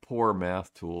 my poor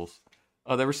math tools.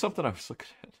 Oh, there was something I was looking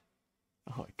at.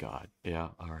 Oh my God. Yeah.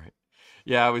 All right.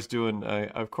 Yeah, I was doing. I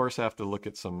of course have to look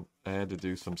at some. I had to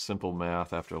do some simple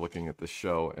math after looking at the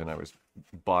show, and I was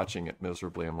botching it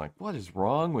miserably. I'm like, what is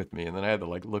wrong with me? And then I had to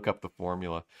look up the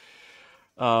formula,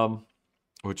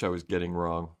 which I was getting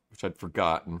wrong, which I'd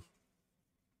forgotten.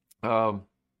 So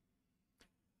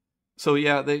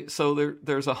yeah,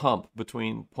 there's a hump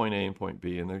between point A and point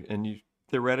B, and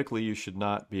theoretically you should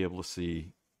not be able to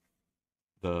see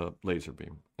the laser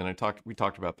beam. And we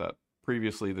talked about that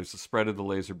previously. There's the spread of the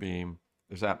laser beam.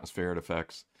 There's atmospheric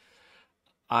effects.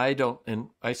 I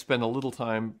spent a little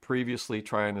time previously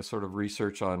trying to sort of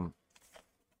research on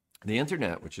the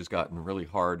internet, which has gotten really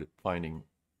hard at finding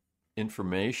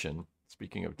information.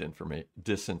 Speaking of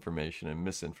disinformation and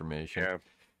misinformation, yeah.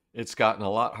 It's gotten a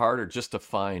lot harder just to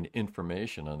find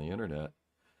information on the internet.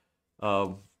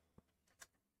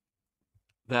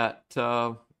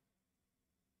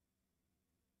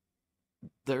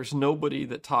 There's nobody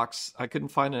that talks. I couldn't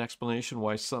find an explanation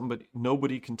why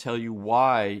nobody can tell you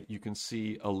why you can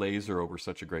see a laser over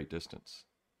such a great distance.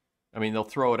 I mean, they'll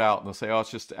throw it out and they'll say, "Oh,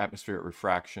 it's just atmospheric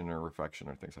refraction or reflection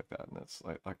or things like that," and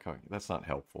that's not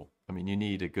helpful. I mean, you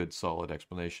need a good, solid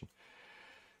explanation.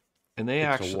 And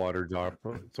it's a water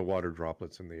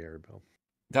droplets in the air, Bill.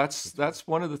 That's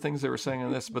one of the things they were saying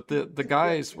on this. But the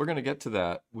guys, we're going to get to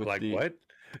that. What?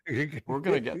 we're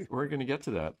going to get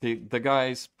to that. The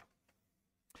guys.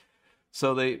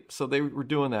 So they were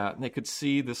doing that, and they could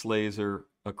see this laser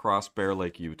across Bear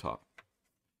Lake, Utah.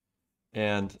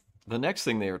 And the next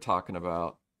thing they were talking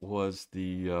about was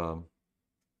the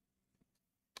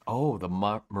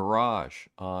mirage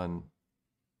on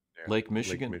Lake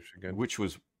Michigan, which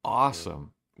was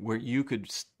awesome. Yeah. Where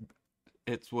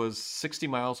it was 60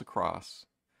 miles across,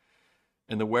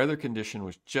 and the weather condition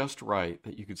was just right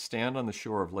that you could stand on the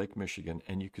shore of Lake Michigan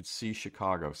and you could see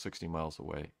Chicago 60 miles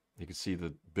away. You could see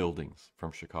the buildings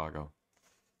from Chicago.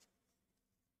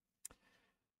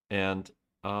 And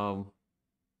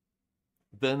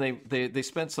then they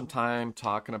spent some time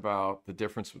talking about the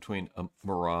difference between a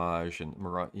mirage and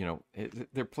mirage. You know,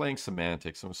 they're playing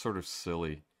semantics. It was sort of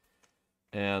silly.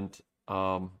 And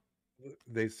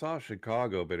they saw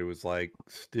Chicago, but it was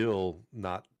still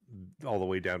not all the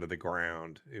way down to the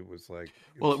ground. It was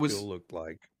it looked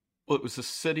like. Well, it was a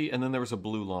city, and then there was a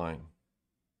blue line.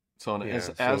 So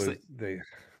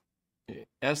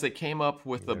as they came up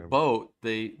with the boat,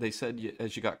 they said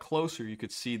as you got closer, you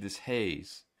could see this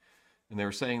haze, and they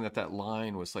were saying that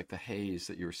line was like the haze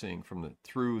that you were seeing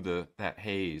through that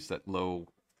haze, that low,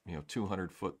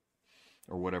 200 foot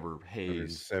or whatever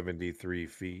haze. 73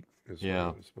 feet is what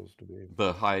it was supposed to be.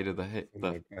 The height of the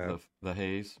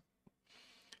haze.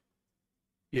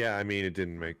 Yeah, I mean, I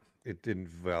didn't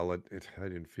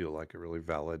feel like it really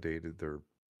validated their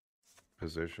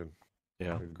position.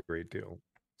 Yeah, a great deal.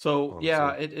 So honestly.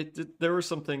 Yeah, it there were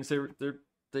some things and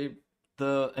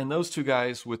those two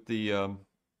guys with the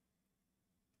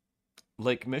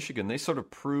Lake Michigan, they sort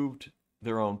of proved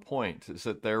their own point. Is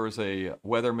that there was a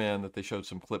weatherman that they showed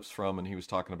some clips from, and he was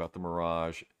talking about the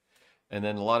mirage, and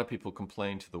then a lot of people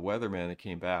complained to the weatherman that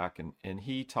came back, and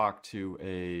he talked to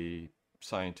a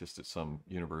scientist at some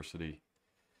university,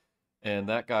 and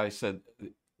that guy said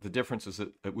the difference is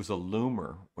that it was a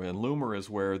loomer. And loomer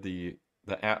is where the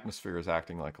atmosphere is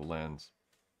acting like a lens.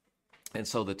 And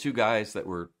so the two guys that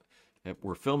were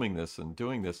filming this and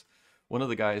doing this, one of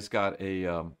the guys got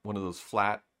one of those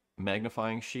flat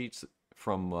magnifying sheets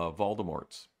from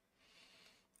Voldemort's,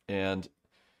 and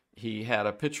he had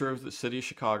a picture of the city of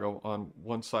Chicago on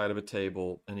one side of a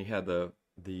table, and he had the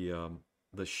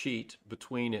sheet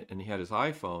between it, and he had his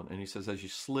iPhone, and he says as you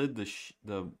slid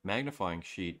the magnifying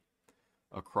sheet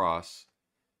across,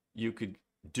 you could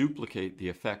duplicate the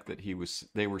effect that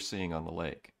they were seeing on the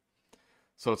lake.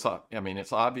 So it's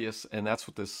obvious, and that's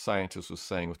what this scientist was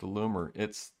saying with the loomer.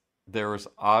 There is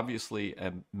obviously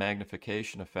a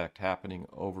magnification effect happening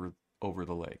over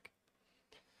the lake.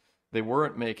 They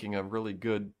weren't making a really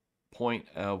good point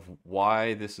of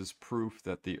why this is proof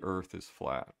that the Earth is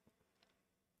flat.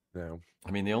 No.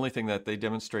 I mean, the only thing that they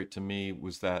demonstrate to me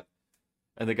was that,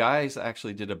 and the guys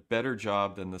actually did a better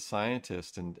job than the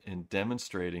scientist in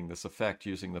demonstrating this effect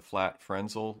using the flat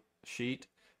Frenzel sheet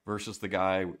versus the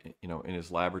guy, in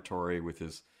his laboratory with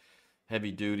his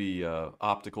heavy-duty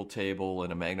optical table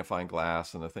and a magnifying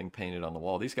glass and the thing painted on the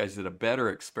wall. These guys did a better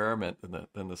experiment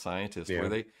than the scientist,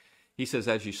 where he says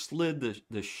as you slid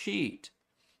the sheet,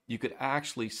 you could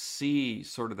actually see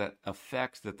sort of that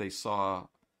effect that they saw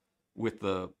with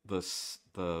the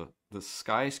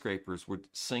skyscrapers would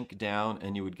sink down,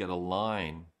 and you would get a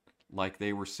line like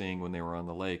they were seeing when they were on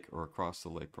the lake or across the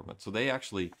lake from it. So they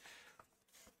actually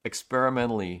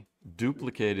experimentally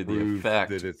duplicated the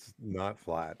effect. That it's not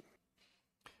flat.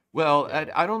 Well,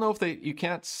 I don't know if you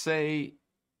can't say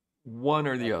one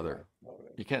or the other.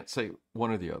 You can't say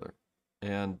one or the other.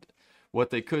 And what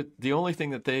they could, the only thing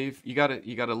that you got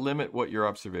to limit what your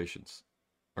observations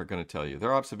are going to tell you.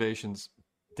 Their observations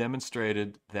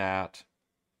demonstrated that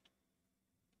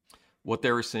what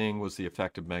they were seeing was the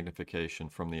effect of magnification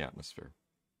from the atmosphere.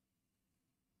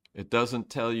 It doesn't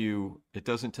tell you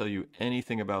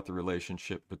anything about the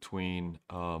relationship between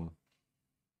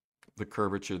the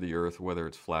curvature of the Earth, whether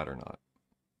it's flat or not.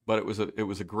 But it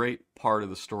was a great part of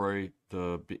the story.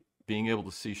 Being able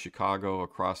to see Chicago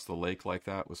across the lake like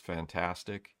that was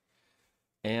fantastic,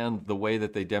 and the way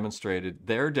that they demonstrated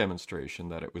their demonstration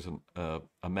that it was a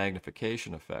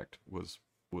magnification effect was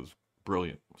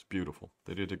brilliant. It was beautiful.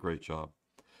 They did a great job.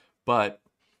 But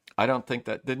I don't think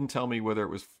that didn't tell me whether it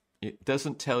was. It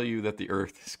doesn't tell you that the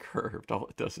Earth is curved. All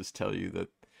it does is tell you that,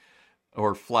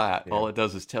 or flat. Yeah. All it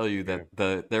does is tell you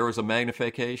that there was a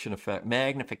magnification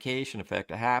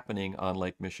effect happening on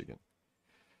Lake Michigan,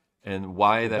 and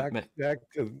why that.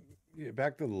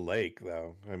 Back to the lake,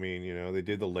 though. I mean, they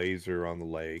did the laser on the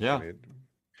lake. Yeah. And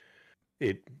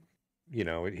it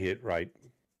hit right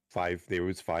 5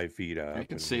 feet up. You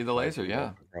can see the laser,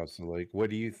 yeah, across the lake.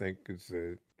 What do you think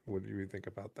what do you think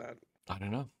about that? I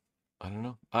don't know.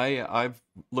 I've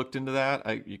looked into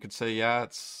that. You could say, yeah,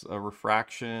 it's a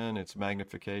refraction, it's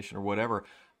magnification, or whatever.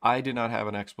 I do not have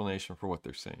an explanation for what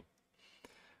they're seeing.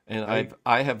 And I've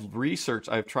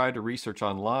tried to research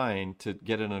online to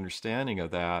get an understanding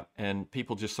of that, and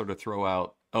people just sort of throw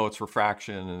out, oh, it's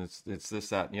refraction, and it's this,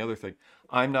 that, and the other thing.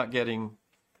 I'm not getting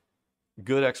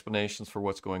good explanations for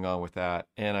what's going on with that,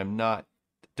 and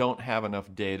don't have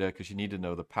enough data, because you need to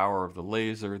know the power of the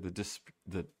laser,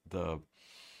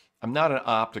 I'm not an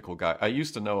optical guy. I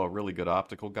used to know a really good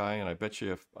optical guy, and I bet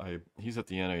you he's at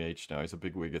the NIH now. He's a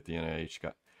big wig at the NIH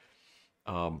guy.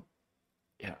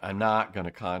 Yeah, I'm not going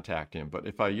to contact him. But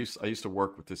I used to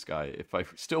work with this guy. If I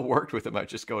still worked with him, I'd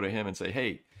just go to him and say,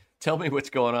 "Hey, tell me what's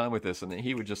going on with this," and then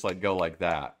he would just go like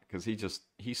that, because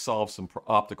he solved some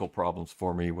optical problems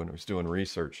for me when I was doing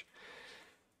research.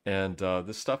 And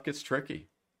this stuff gets tricky.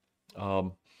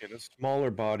 In a smaller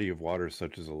body of water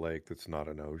such as a lake, that's not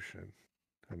an ocean.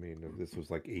 I mean, if this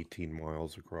was 18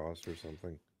 miles across or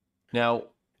something. Now,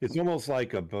 it's almost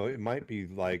like it might be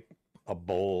like a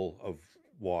bowl of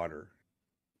water.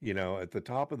 At the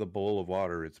top of the bowl of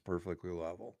water, it's perfectly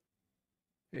level.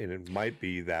 And it might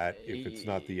be that if it's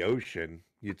not the ocean,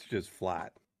 it's just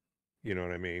flat. You know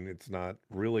what I mean? It's not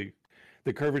really,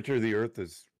 the curvature of the Earth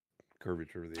is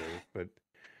curvature of the Earth, but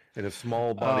in a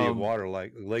small body of water,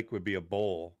 like a lake would be a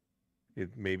bowl,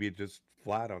 maybe it's just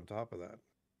flat on top of that.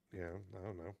 Yeah, I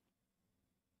don't know.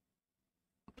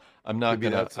 I'm not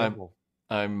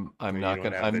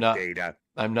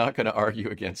gonna argue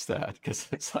against that, because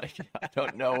it's I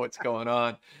don't know what's going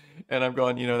on, and I'm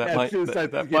going, that might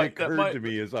occur to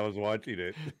me as I was watching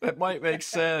it. That might make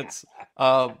sense.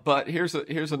 But here's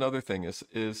another thing: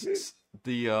 is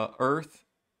the Earth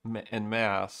and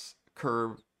mass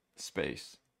curve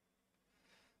space.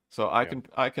 So I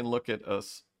can look at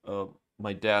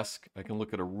my desk, I can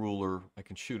look at a ruler, I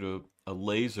can shoot a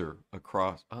laser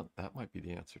across. Oh, that might be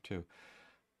the answer too.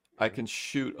 I can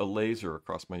shoot a laser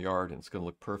across my yard, and it's going to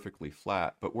look perfectly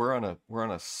flat. But we're on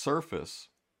a surface.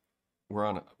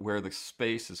 Where the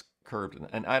space is curved,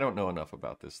 and I don't know enough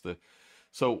about this.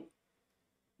 So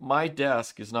my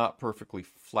desk is not perfectly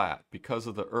flat because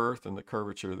of the Earth and the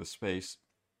curvature of the space.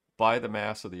 By the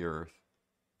mass of the Earth,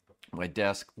 my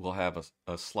desk will have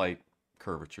a slight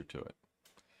curvature to it.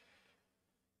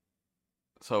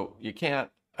 So you can't.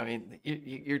 I mean,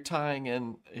 you're tying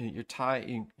in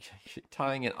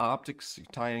optics, you're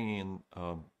tying in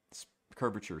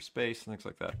curvature of space and things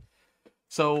like that.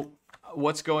 So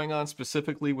what's going on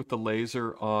specifically with the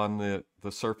laser on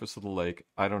the surface of the lake?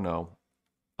 I don't know.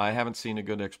 I haven't seen a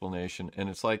good explanation, and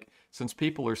it's since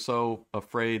people are so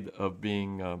afraid of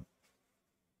being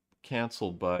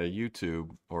canceled by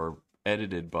YouTube or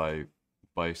edited by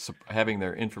having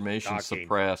their information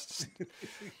suppressed.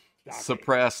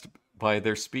 Suppressed by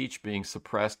their speech being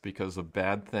suppressed because of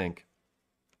bad think.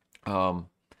 We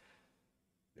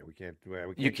can't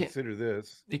consider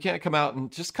this. You can't come out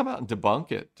and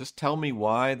debunk it. Just tell me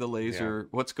why the laser.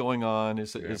 What's going on?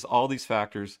 Is all these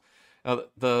factors?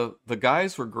 The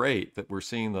guys were great that we're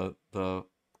seeing the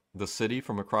city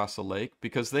from across the lake,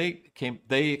 because they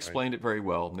explained it very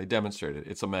well, and they demonstrated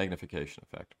it's a magnification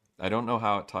effect. I don't know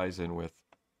how it ties in with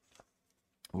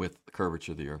the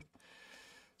curvature of the Earth.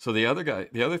 So the other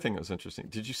thing that was interesting,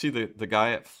 did you see the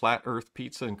guy at Flat Earth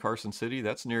Pizza in Carson City?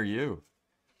 That's near you.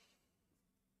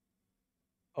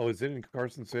 Oh, is it in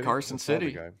Carson City? Carson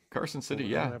City. Carson City,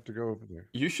 yeah. I have to go over there.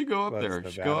 You should go up there.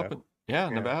 You should go up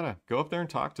Nevada. Go up there and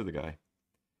talk to the guy.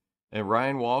 And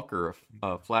Ryan Walker,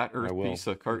 Flat Earth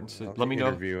Pizza, Carson City. Let me know.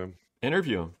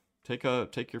 Interview him. Take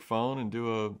your phone and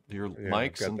do your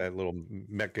mics. Got that little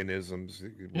mechanisms.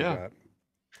 Got.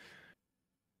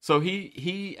 So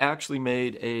he actually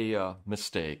made a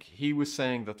mistake. He was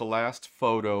saying that the last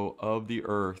photo of the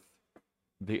Earth,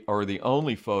 the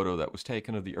only photo that was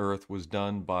taken of the Earth, was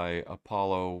done by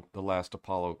Apollo, the last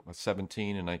Apollo 17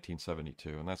 in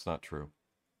 1972, and that's not true.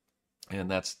 And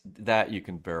that you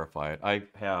can verify it. I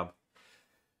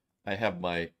have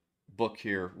my book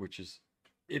here, which is,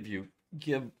 if you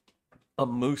give a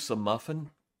moose a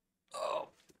muffin, oh,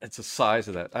 it's the size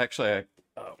of that. Actually,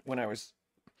 when I was,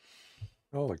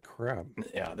 holy crap!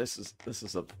 Yeah, this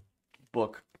is a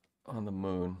book on the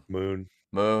moon. Moon.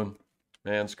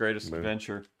 Man's greatest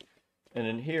adventure. And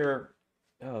in here,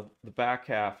 the back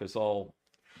half is all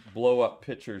blow-up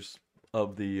pictures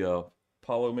of the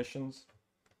Apollo missions.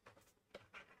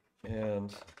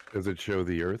 And does it show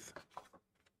the Earth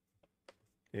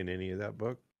in any of that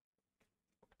book?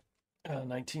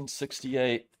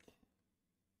 1968.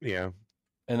 Yeah.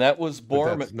 And that was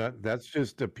Borman. That's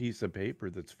just a piece of paper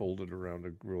that's folded around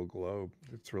a real globe.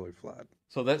 It's really flat.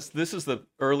 So this is the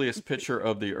earliest picture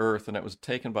of the Earth, and it was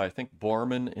taken by, I think,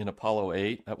 Borman in Apollo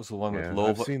 8. That was the one with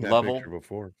I've seen that picture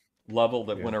before. Level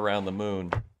that went around the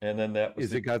moon. And then that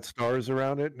was it got stars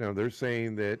around it? No, they're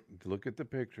saying that, look at the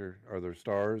picture. Are there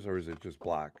stars or is it just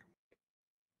black?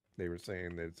 They were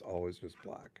saying that it's always just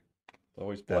black.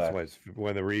 Always black. That's why it's one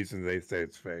of the reasons they say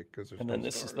it's fake. And then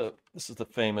this is the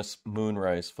famous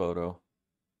moonrise photo.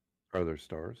 Are there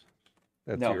stars?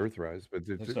 That's the Earthrise, but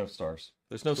there's no stars.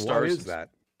 There's no stars. Why is that?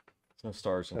 There's no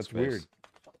stars in space. That's weird.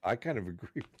 I kind of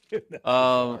agree.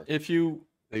 If you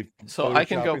I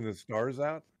can go the stars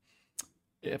out.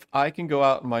 If I can go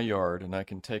out in my yard and I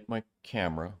can take my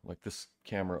camera, like this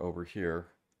camera over here,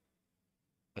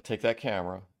 I take that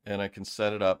camera and I can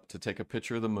set it up to take a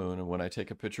picture of the moon. And when I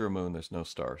take a picture of the moon, there's no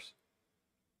stars.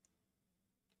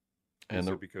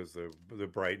 And because the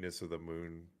brightness of the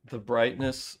moon, the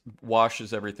brightness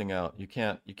washes everything out. You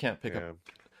can't pick up.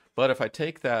 But if I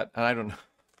take that, and I don't know,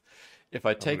 if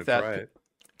I take that,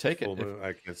 take it.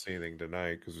 I can't see anything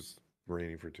tonight because it's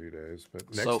raining for 2 days. But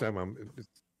next time I'm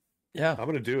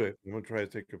going to do it. I'm going to try to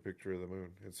take a picture of the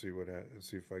moon and see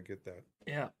see if I get that.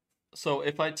 Yeah. So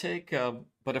if I take,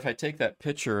 that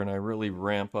picture and I really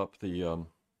ramp up the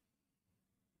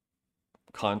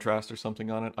contrast or something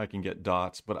on it, I can get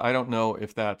dots. But I don't know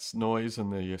if that's noise in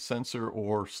the sensor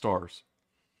or stars.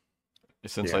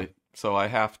 So I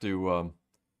have to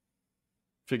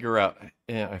figure out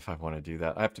if I want to do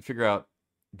that. I have to figure out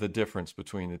the difference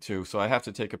between the two. So I have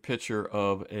to take a picture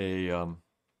of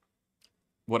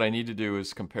what I need to do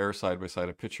is compare side by side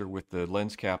a picture with the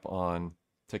lens cap on,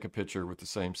 take a picture with the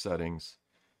same settings,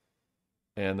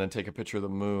 and then take a picture of the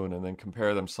moon and then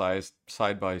compare them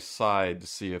side by side to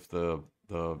see if the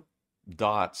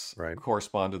dots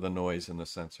correspond to the noise in the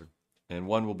sensor. And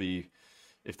one will be,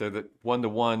 if they're the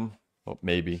 1-to-1, well,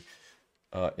 maybe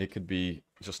it could be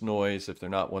just noise. If they're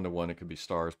not 1-to-1, it could be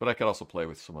stars. But I could also play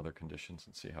with some other conditions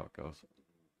and see how it goes.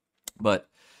 But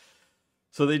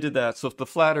so they did that. So if the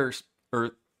Flat Earth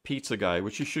Pizza guy,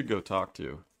 which you should go talk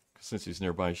to, since he's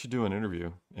nearby, you should do an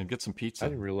interview and get some pizza. I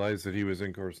didn't realize that he was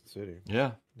in Carson City.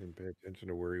 Yeah. Didn't pay attention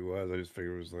to where he was. I just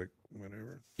figured it was like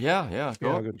whatever. Yeah.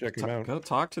 Go check him out. Go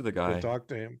talk to the guy. Go talk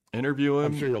to him. Interview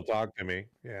him. I'm sure he'll talk to me.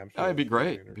 Yeah, I'm sure. It'd be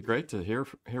great. It'd be great to hear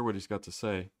what he's got to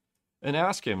say, and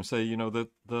ask him. Say,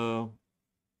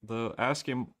 ask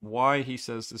him why he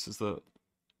says this is the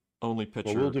only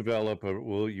picture.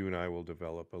 Well, you and I will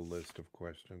develop a list of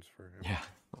questions for him. Yeah,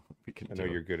 we can. I know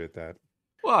you're good at that.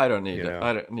 Well, I don't need that.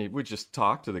 I don't need. We just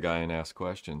talk to the guy and ask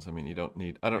questions. I mean, you don't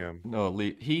need. I don't know.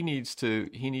 He needs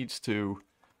to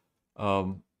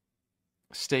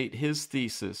state his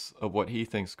thesis of what he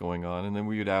thinks going on, and then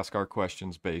we would ask our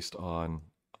questions based on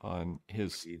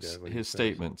his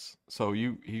statements. So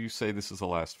you say this is the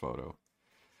last photo.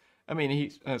 I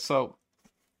mean, so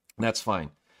that's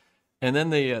fine. And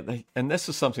then and this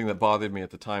is something that bothered me at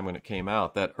the time when it came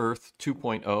out, that Earth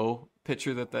 2.0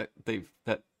 picture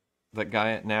that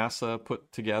guy at NASA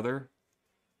put together,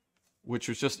 which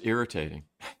was just irritating.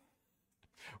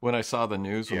 When I saw the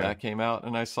news when that came out,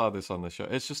 and I saw this on the show,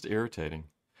 it's just irritating.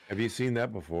 Have you seen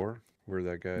that before? Where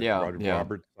that guy,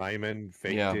 Robert Simon,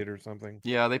 faked it or something?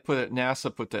 Yeah,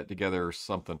 NASA put that together or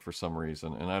something for some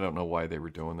reason, and I don't know why they were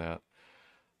doing that.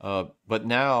 But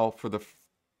now,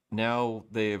 now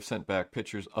they have sent back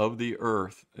pictures of the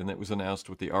Earth, and it was announced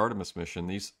with the Artemis mission.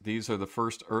 These are the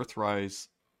first Earthrise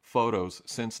photos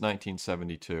since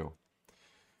 1972,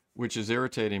 which is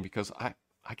irritating because I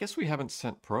guess we haven't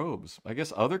sent probes. I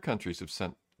guess other countries have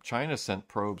sent. China sent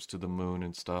probes to the moon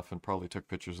and stuff and probably took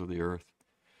pictures of the Earth.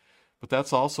 But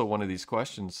that's also one of these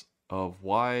questions of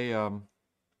why,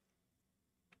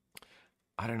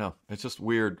 I don't know. It's just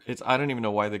weird. I don't even know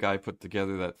why the guy put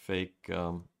together that fake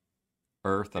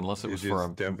Earth, unless it was for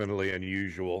him. Definitely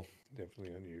unusual.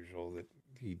 Definitely unusual that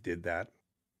he did that.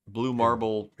 Blue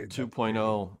Marble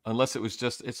 2.0, unless it was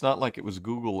just, it's not like it was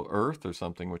Google Earth or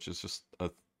something, which is just,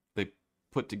 they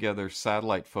put together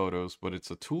satellite photos, but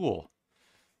it's a tool.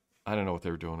 I don't know what they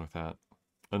were doing with that.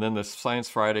 And then the Science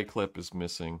Friday clip is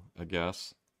missing, I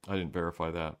guess. I didn't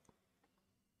verify that.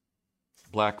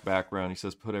 Black background. He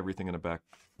says put everything in a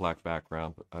black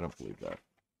background, but I don't believe that.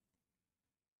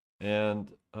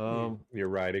 And you're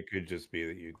right. It could just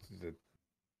be that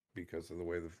because of the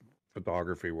way the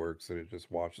photography works, that it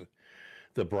just watches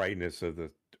the brightness of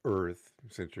the Earth,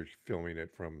 since you're filming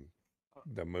it from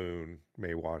the moon,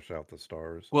 may wash out the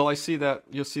stars. Well, I see that.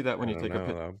 You'll see that when you take a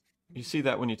picture. You see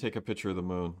that when you take a picture of the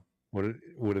moon. What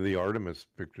do the Artemis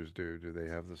pictures do? Do they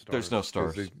have the stars? There's no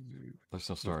stars. There's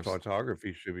no stars. The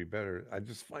photography should be better. I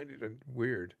just find it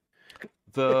weird.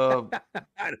 I don't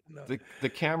know. The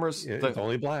cameras. Yeah, it's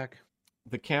only black.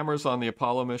 The cameras on the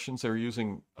Apollo missions, they're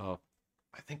using, I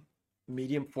think,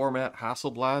 medium format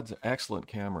Hasselblads. Excellent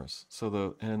cameras.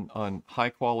 And on high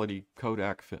quality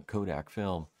Kodak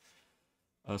film.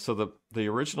 So the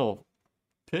original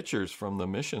pictures from the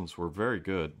missions were very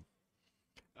good.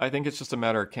 I think it's just a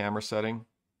matter of camera setting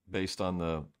based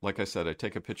on like I said, I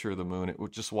take a picture of the moon, it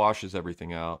just washes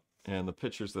everything out. And the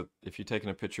pictures that, if you're taking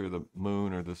a picture of the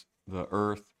moon or the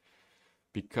Earth,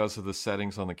 because of the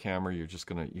settings on the camera, you're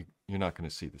not gonna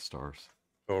see the stars.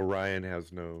 Oh,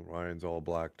 Orion's all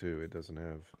black too. It doesn't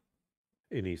have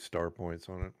any star points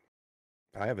on it.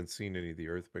 I haven't seen any of the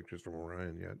Earth pictures from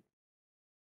Orion yet.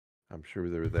 I'm sure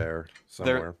they're there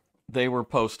somewhere. They were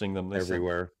posting them.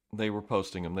 Everywhere. They were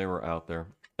posting them. They were out there.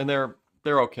 And they're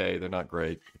okay. They're not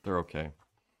great. They're okay.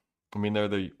 I mean,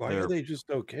 Why are they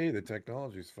just okay? The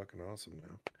technology's fucking awesome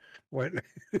now. What?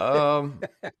 I'm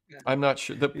not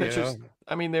sure. The pictures,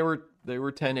 I mean, they were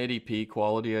 1080p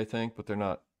quality, I think, but they're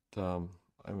not, I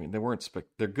mean, they weren't,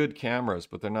 they're good cameras,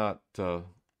 but they're not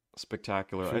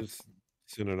spectacular. It's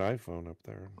in an iPhone up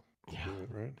there. Yeah.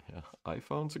 Right? Yeah.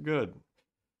 iPhones are good.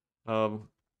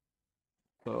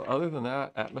 So other than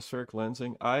that, atmospheric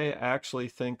lensing, I actually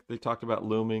think they talked about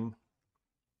looming.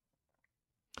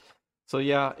 So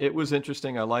yeah, it was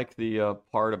interesting. I like the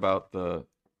part about the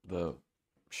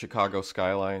Chicago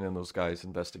skyline and those guys'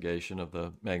 investigation of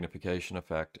the magnification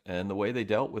effect, and the way they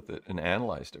dealt with it and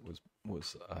analyzed it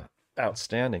was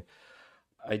outstanding.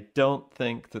 I don't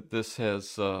think that this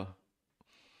has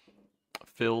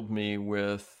filled me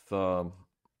with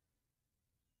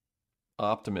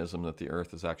optimism that the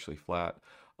Earth is actually flat.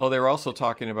 Oh, they were also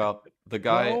talking about the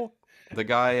guy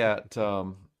at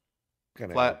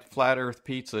Flat Earth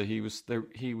Pizza. He was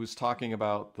talking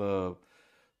about the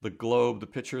globe, the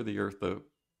picture of the Earth,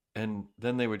 and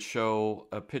then they would show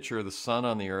a picture of the sun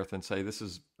on the Earth and say this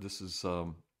is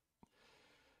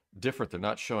different. They're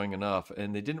not showing enough,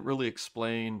 and they didn't really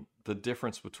explain the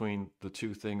difference between the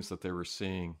two things that they were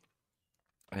seeing.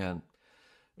 And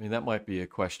I mean, that might be a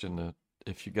question that,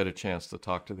 if you get a chance to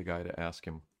talk to the guy, to ask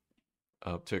him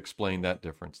to explain that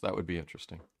difference. That would be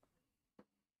interesting.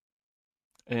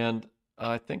 And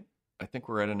I think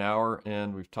we're at an hour,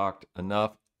 and we've talked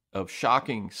enough of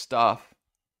shocking stuff,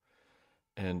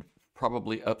 and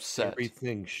probably upset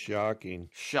everything shocking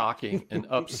and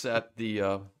upset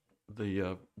the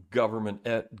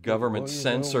government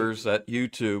censors at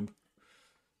YouTube.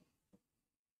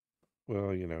 Well,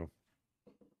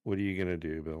 what are you gonna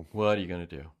do, Bill? What are you gonna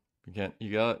do?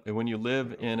 When you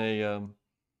live in a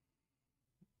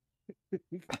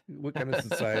what kind of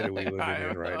society are we living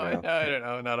in right now? I don't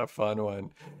know, not a fun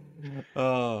one.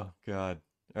 Oh God.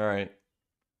 All right.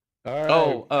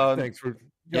 Thanks for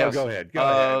yes. Go ahead.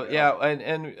 Yeah,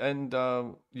 and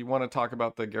you want to talk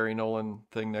about the Gary Nolan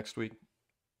thing next week?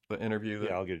 The interview?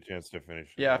 I'll get a chance to finish.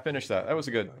 Yeah, finish that. That was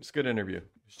a good interview.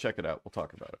 Just check it out. We'll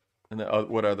talk about it. And then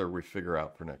what other we figure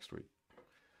out for next week.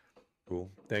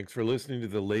 Cool. Thanks for listening to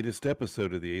the latest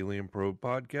episode of the Alien Probe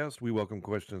Podcast. We welcome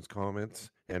questions, comments,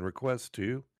 and requests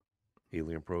to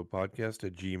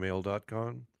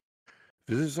alienprobepodcast@gmail.com.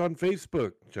 Visit us on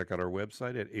Facebook. Check out our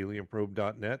website at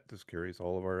alienprobe.net. This carries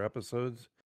all of our episodes.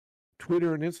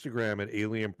 Twitter and Instagram at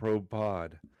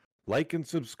alienprobepod. Like and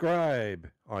subscribe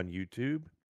on YouTube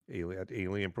at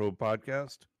Alien Probe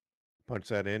Podcast. Punch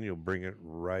that in, you'll bring it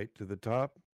right to the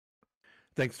top.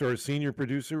 Thanks to our senior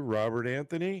producer, Robert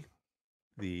Anthony,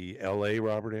 the LA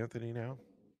Robert Anthony now,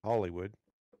 Hollywood.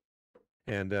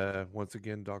 And once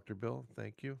again, Dr. Bill,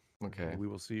 thank you. Okay. We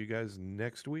will see you guys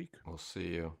next week. We'll see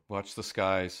you. Watch the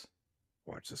skies.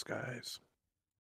 Watch the skies.